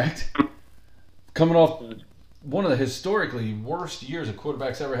contract. Coming off one of the historically worst years a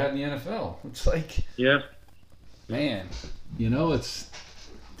quarterback's ever had in the NFL. It's like, yeah, man, it's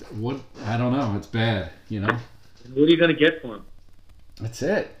what I don't know. It's bad, What are you going to get for him? That's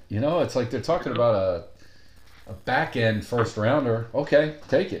it. It's like they're talking about a back end first rounder. Okay,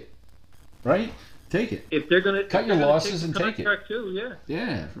 take it, right? Take it. If they're going to cut your losses and take it. Too, yeah.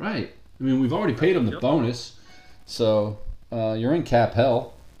 Yeah, right. I mean, we've already paid him the bonus, so you're in cap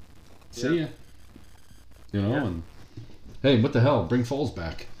hell. See ya. And hey, what the hell? Bring Foles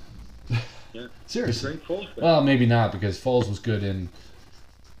back. Yeah. Seriously. Bring Foles back. Well, maybe not because Foles was good in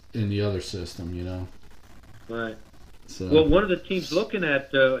the other system, Right. So. Well, one of the teams looking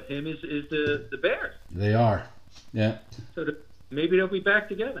at him is the Bears. They are. Yeah. So maybe they'll be back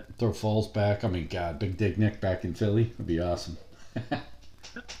together. Throw Foles back. I mean, God, Big Dick Nick back in Philly would be awesome.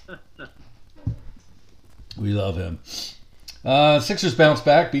 We love him. Sixers bounced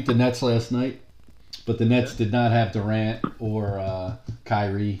back, beat the Nets last night, but the Nets did not have Durant or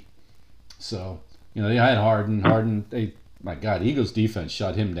Kyrie. So, they had Harden. My God, Eagles defense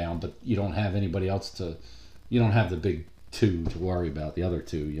shut him down, but you don't have anybody else you don't have the big two to worry about, the other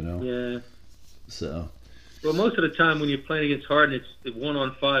two, Yeah. So. Well, most of the time when you're playing against Harden, it's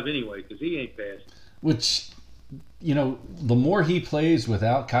 1-on-5 anyway because he ain't fast. Which, the more he plays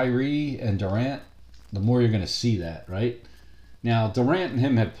without Kyrie and Durant, the more you're going to see that, right? Now, Durant and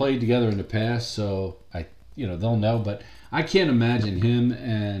him have played together in the past, so they'll know. But I can't imagine him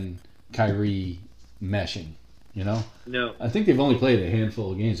and Kyrie meshing. No. I think they've only played a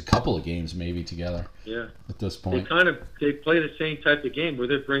handful of games, a couple of games maybe together. Yeah. At this point, they play the same type of game where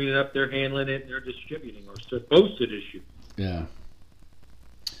they're bringing it up, they're handling it, and they're distributing or supposed to distribute. Yeah.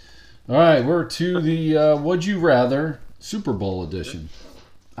 All right, we're to the Would You Rather Super Bowl edition.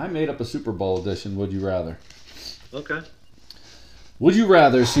 I made up a Super Bowl edition. Would you rather? Okay. Would you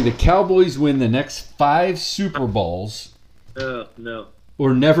rather see the Cowboys win the next 5 Super Bowls? No.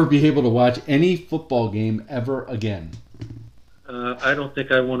 Or never be able to watch any football game ever again? I don't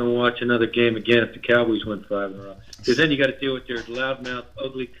think I want to watch another game again if the Cowboys win 5 in a row. Because then you got to deal with their loudmouth,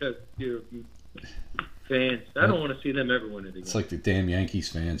 ugly fans. I don't want to see them ever win it again. It's like the damn Yankees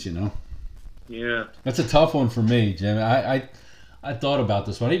fans, Yeah. That's a tough one for me, Jim. I thought about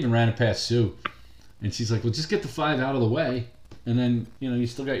this one. I even ran it past Sue. And she's like, well, just get the 5 out of the way. And then, you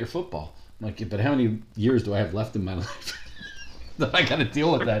still got your football. I'm like, but how many years do I have left in my life? That I got to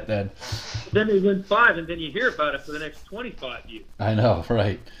deal with that then. Then they win 5, and then you hear about it for the next 25 years. I know,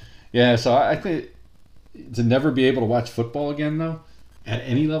 right? Yeah, so I think to never be able to watch football again, though, at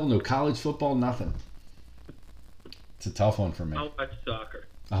any level, no college football, nothing. It's a tough one for me. I'll watch soccer.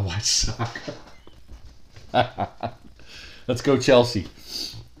 I'll watch soccer. Let's go Chelsea.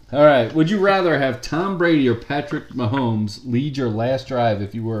 All right. Would you rather have Tom Brady or Patrick Mahomes lead your last drive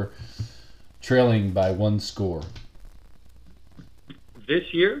if you were trailing by 1 score?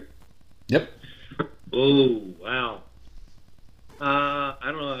 This year? Yep. Oh, wow. I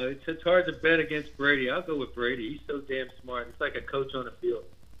don't know. It's hard to bet against Brady. I'll go with Brady. He's so damn smart. It's like a coach on the field.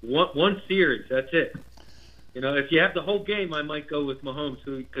 One series, that's it. If you have the whole game, I might go with Mahomes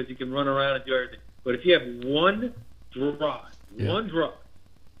because he can run around and do everything. But if you have one drive,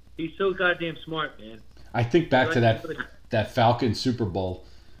 he's so goddamn smart, man. I think back to that Falcons Super Bowl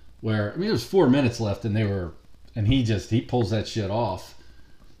where, there was 4 minutes left and he pulls that shit off.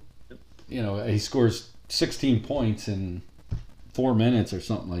 He scores 16 points in 4 minutes or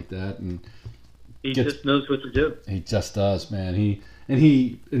something like that, and he just knows what to do. He just does, man.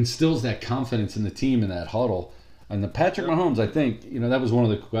 He instills that confidence in the team in that huddle. And the Patrick Mahomes, I think, that was one of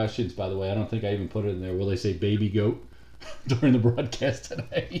the questions, by the way. I don't think I even put it in there. Will they say baby goat during the broadcast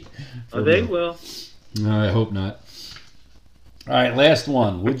today? They will. No, I hope not. All right, last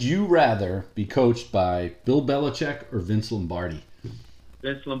one. Would you rather be coached by Bill Belichick or Vince Lombardi?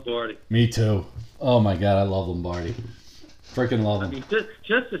 Vince Lombardi. Me too. Oh, my God, I love Lombardi. Freaking love him. I mean,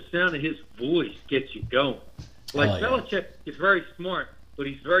 just the sound of his voice gets you going. Belichick is very smart, but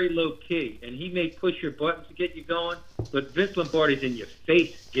he's very low-key, and he may push your buttons to get you going, but Vince Lombardi's in your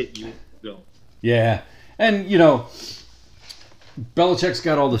face getting you going. Yeah, and, Belichick's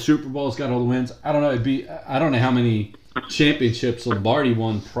got all the Super Bowls, got all the wins. I don't know. I don't know how many championships Lombardi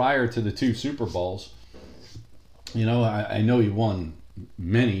won prior to the 2 Super Bowls. You know, I know he won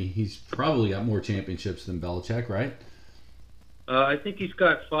many. He's probably got more championships than Belichick, right? I think he's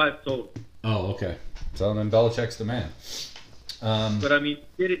got 5 total. Oh, okay. So then Belichick's the man. But I mean,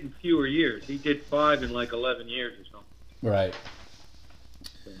 he did it in fewer years. He did 5 in like 11 years or something. Right.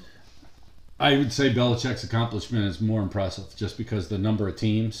 I would say Belichick's accomplishment is more impressive just because the number of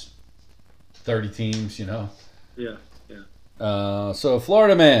teams, 30 teams, you know. Yeah. So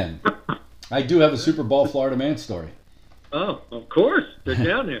Florida man. I do have a Super Bowl Florida man story. Oh, of course. They're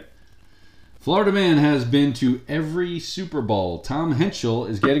down there. Florida man has been to every Super Bowl. Tom Henschel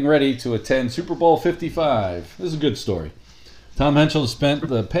is getting ready to attend Super Bowl 55. This is a good story. Tom Henschel has spent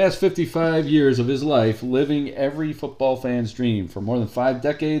the past 55 years of his life living every football fan's dream. For more than 5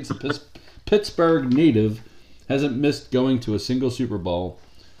 decades, the Pittsburgh native hasn't missed going to a single Super Bowl.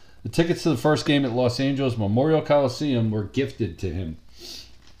 The tickets to the first game at Los Angeles Memorial Coliseum were gifted to him.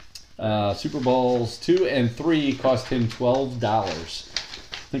 Super Bowls 2 and 3 cost him $12.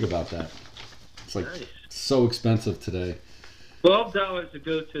 Think about that. It's like so expensive today. $12 to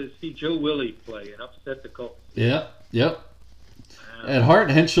go to see Joe Willie play and upset the Colts. Yep. At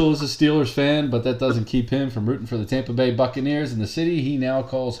heart, Henschel is a Steelers fan, but that doesn't keep him from rooting for the Tampa Bay Buccaneers in the city he now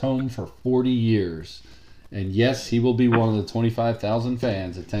calls home for 40 years. And yes, he will be one of the 25,000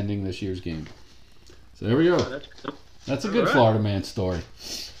 fans attending this year's game. So there we go. That's a good Florida man story.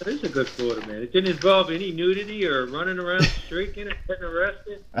 That is a good Florida man. It didn't involve any nudity or running around streaking and getting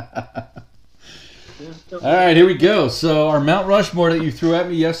arrested. All right, here we go. So our Mount Rushmore that you threw at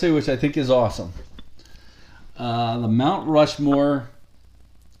me yesterday, which I think is awesome. The Mount Rushmore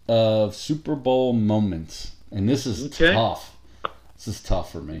of Super Bowl moments. And this is tough. This is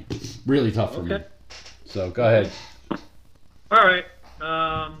tough for me. Really tough for me. So go ahead. All right.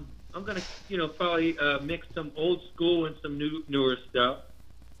 I'm going to, probably mix some old school and some newer stuff.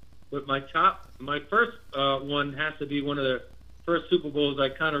 But my first one has to be one of the first Super Bowls I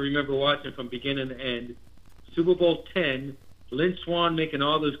kind of remember watching from beginning to end. Super Bowl 10, Lynn Swann making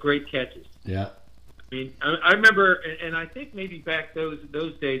all those great catches. Yeah. I mean, I remember, and I think maybe back those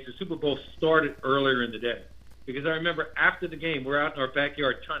days, the Super Bowl started earlier in the day. Because I remember after the game, we're out in our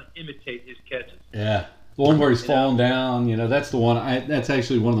backyard trying to imitate his catches. Yeah. The one where he's falling down, that's the one. That's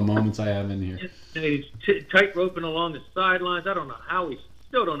actually one of the moments I have in here. He's tight roping along the sidelines. I don't know how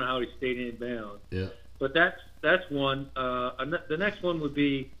still don't know how he stayed in bounds. Yeah. But that's one. The next one would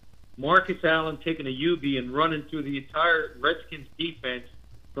be Marcus Allen taking a UB and running through the entire Redskins defense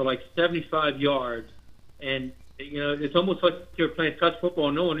for like 75 yards. And, it's almost like they were playing touch football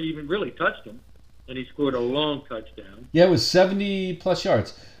and no one even really touched him. And he scored a long touchdown. Yeah, it was 70-plus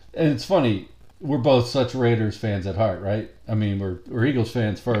yards. And it's funny, we're both such Raiders fans at heart, right? I mean, we're Eagles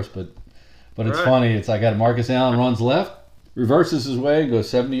fans first, but it's funny. It's like Marcus Allen runs left, reverses his way, and goes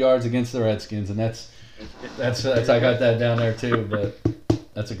 70 yards against the Redskins. And that's I got that down there too, but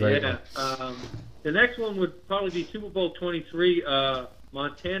that's a great one. The next one would probably be Super Bowl 23,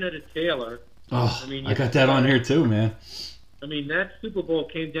 Montana to Taylor. Oh, I got that on here too, man. I mean, that Super Bowl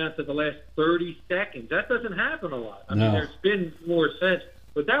came down to the last 30 seconds. That doesn't happen a lot. I mean, there's been more since.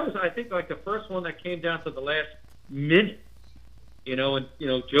 But that was, I think, like the first one that came down to the last minute. And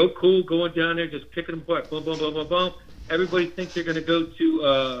Joe Cool going down there, just picking them apart. Boom, boom, boom, boom, boom. Everybody thinks they're going to go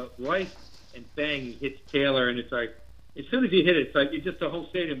to Rice, and bang, he hits Taylor. And it's like, as soon as he hit it, it's like, it's just the whole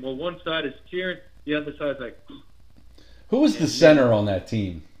stadium. Well, one side is cheering, the other side's like. Who was the center on that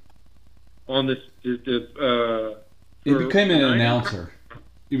team? On this, he became an announcer.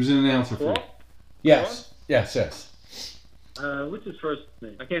 He was an announcer for it. Yes. What's his first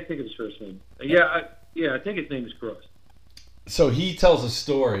name? I can't think of his first name. I think his name is Cross. So he tells a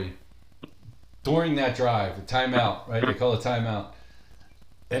story during that drive, a timeout, right? They call it timeout.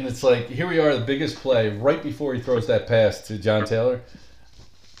 And it's like, here we are, the biggest play, right before he throws that pass to John Taylor.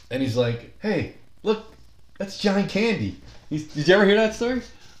 And he's like, hey, look, that's John Candy. Did you ever hear that story?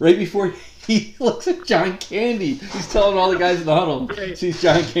 Right before he looks at John Candy. He's telling all the guys in the huddle, sees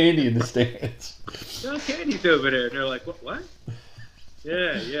John Candy in the stands. John Candy's over there. And they're like, what?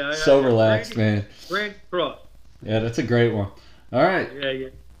 Yeah. So relaxed, man. Brand Cross. Yeah, that's a great one. All right. Yeah.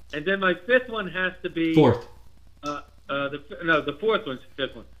 And then my fifth one has to be... Fourth. The fourth one's the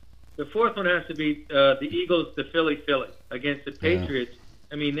fifth one. The fourth one has to be the Eagles, the Philly against the Patriots. Yeah.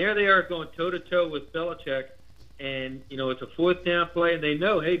 I mean, there they are going toe-to-toe with Belichick. And, it's a fourth down play, and they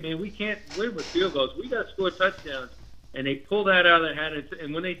know, hey, man, we can't win with field goals. We got to score touchdowns. And they pull that out of their hat.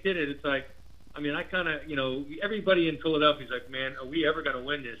 And when they did it, it's like, I mean, I kind of, everybody in Philadelphia's like, man, are we ever going to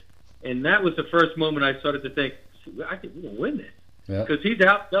win this? And that was the first moment I started to think, I think we're going to win this. Yeah. Because he's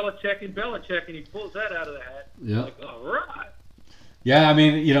out Belichick, and he pulls that out of the hat. Yeah. Like, all right. Yeah, I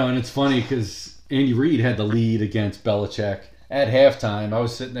mean, and it's funny because Andy Reid had the lead against Belichick at halftime. I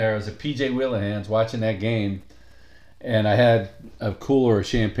was sitting there, I was at PJ Wheelahan's watching that game, and I had a cooler of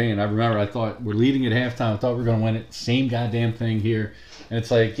champagne. I remember I thought, we're leading at halftime. I thought we were going to win it. Same goddamn thing here. And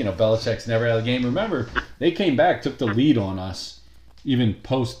it's like, Belichick's never out of the game. Remember, they came back, took the lead on us, even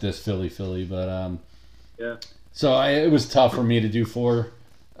post this Philly. But, yeah. So it was tough for me to do 4.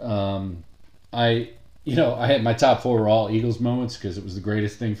 I had my top 4 were all Eagles moments because it was the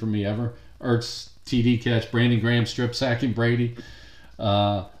greatest thing for me ever. Ertz TD catch, Brandon Graham strip sacking Brady.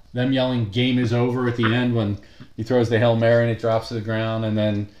 Them yelling "Game is over" at the end when he throws the Hail Mary and it drops to the ground, and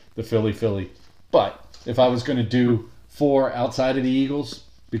then the Philly. But if I was going to do 4 outside of the Eagles,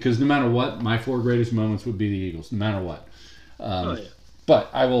 because no matter what, my 4 greatest moments would be the Eagles, no matter what. But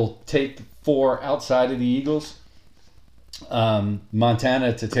I will take 4 outside of the Eagles.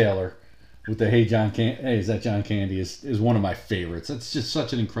 Montana to Taylor with the "Hey John is that John Candy" is one of my favorites. It's just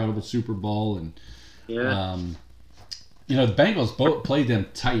such an incredible Super Bowl, and the Bengals both played them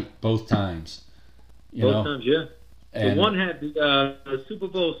tight both times. Both times, yeah. And the one had the Super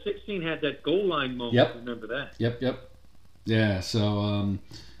Bowl 16 had that goal line moment. Yep. Remember that? Yep. Yeah. So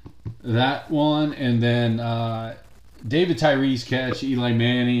that one, and then David Tyree's catch, Eli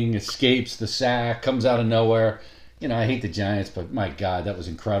Manning escapes the sack, comes out of nowhere. I hate the Giants, but my God, that was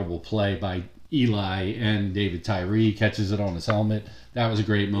incredible play by Eli, and David Tyree catches it on his helmet. That was a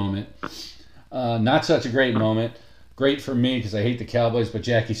great moment. Not such a great moment. Great for me because I hate the Cowboys, but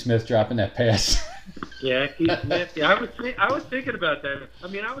Jackie Smith dropping that pass. Jackie Smith. Yeah, I was thinking about that. I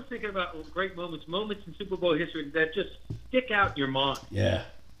mean, I was thinking about great moments in Super Bowl history that just stick out in your mind. Yeah.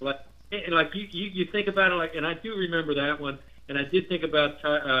 Like you think about it, and I do remember that one, and I did think about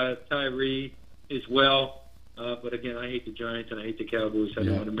Tyree as well. But again, I hate the Giants and I hate the Cowboys. I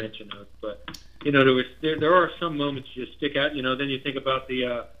don't want to mention those, but there are some moments that just stick out. Then you think about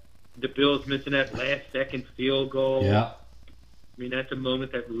the Bills missing that last second field goal. Yeah. I mean, that's a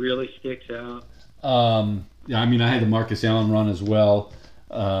moment that really sticks out. I mean, I had the Marcus Allen run as well,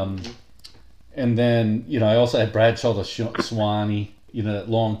 and then I also had Bradshaw to Swanee. That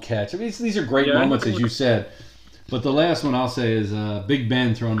long catch. I mean, these are great moments, as you said. But the last one I'll say is Big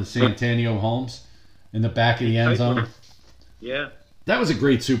Ben throwing to Santonio Holmes in the back of the end zone. Yeah. That was a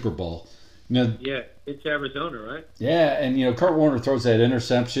great Super Bowl. Yeah, it's Arizona, right? Yeah, and Kurt Warner throws that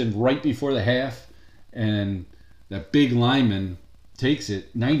interception right before the half, and that big lineman takes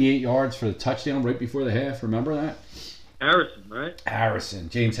it 98 yards for the touchdown right before the half. Remember that? Harrison, right?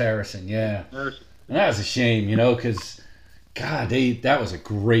 James Harrison, yeah. Harrison. And that was a shame, because God, that was a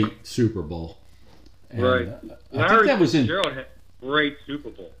great Super Bowl. And, right. I think that was in. Gerald had a great Super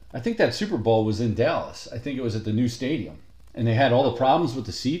Bowl. I think that Super Bowl was in Dallas. I think it was at the new stadium, and they had all the problems with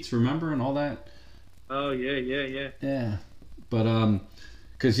the seats, remember, and all that. Oh yeah. Yeah, but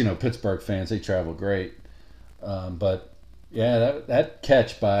because Pittsburgh fans, they travel great, but yeah, that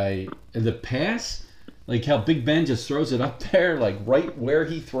catch by the pass, like how Big Ben just throws it up there, like right where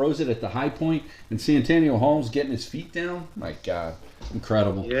he throws it at the high point, and Santonio Holmes getting his feet down. My God,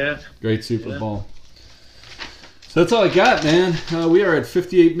 incredible! Yeah, great Super Bowl. So that's all I got, man. We are at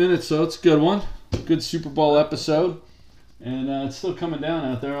 58 minutes, so it's a good one. Good Super Bowl episode. And it's still coming down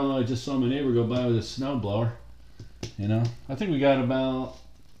out there, although I just saw my neighbor go by with a snowblower. I think we got about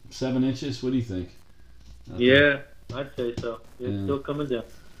 7 inches. What do you think? Yeah, I'd say so. It's still coming down.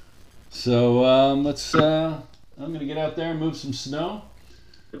 So I'm going to get out there and move some snow.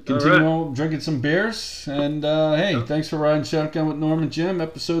 Continue drinking some beers. And hey, thanks for riding Shotgun with Norm and Jim,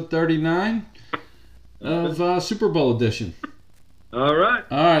 episode 39. Of Super Bowl edition. All right.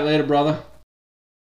 All right, later, brother.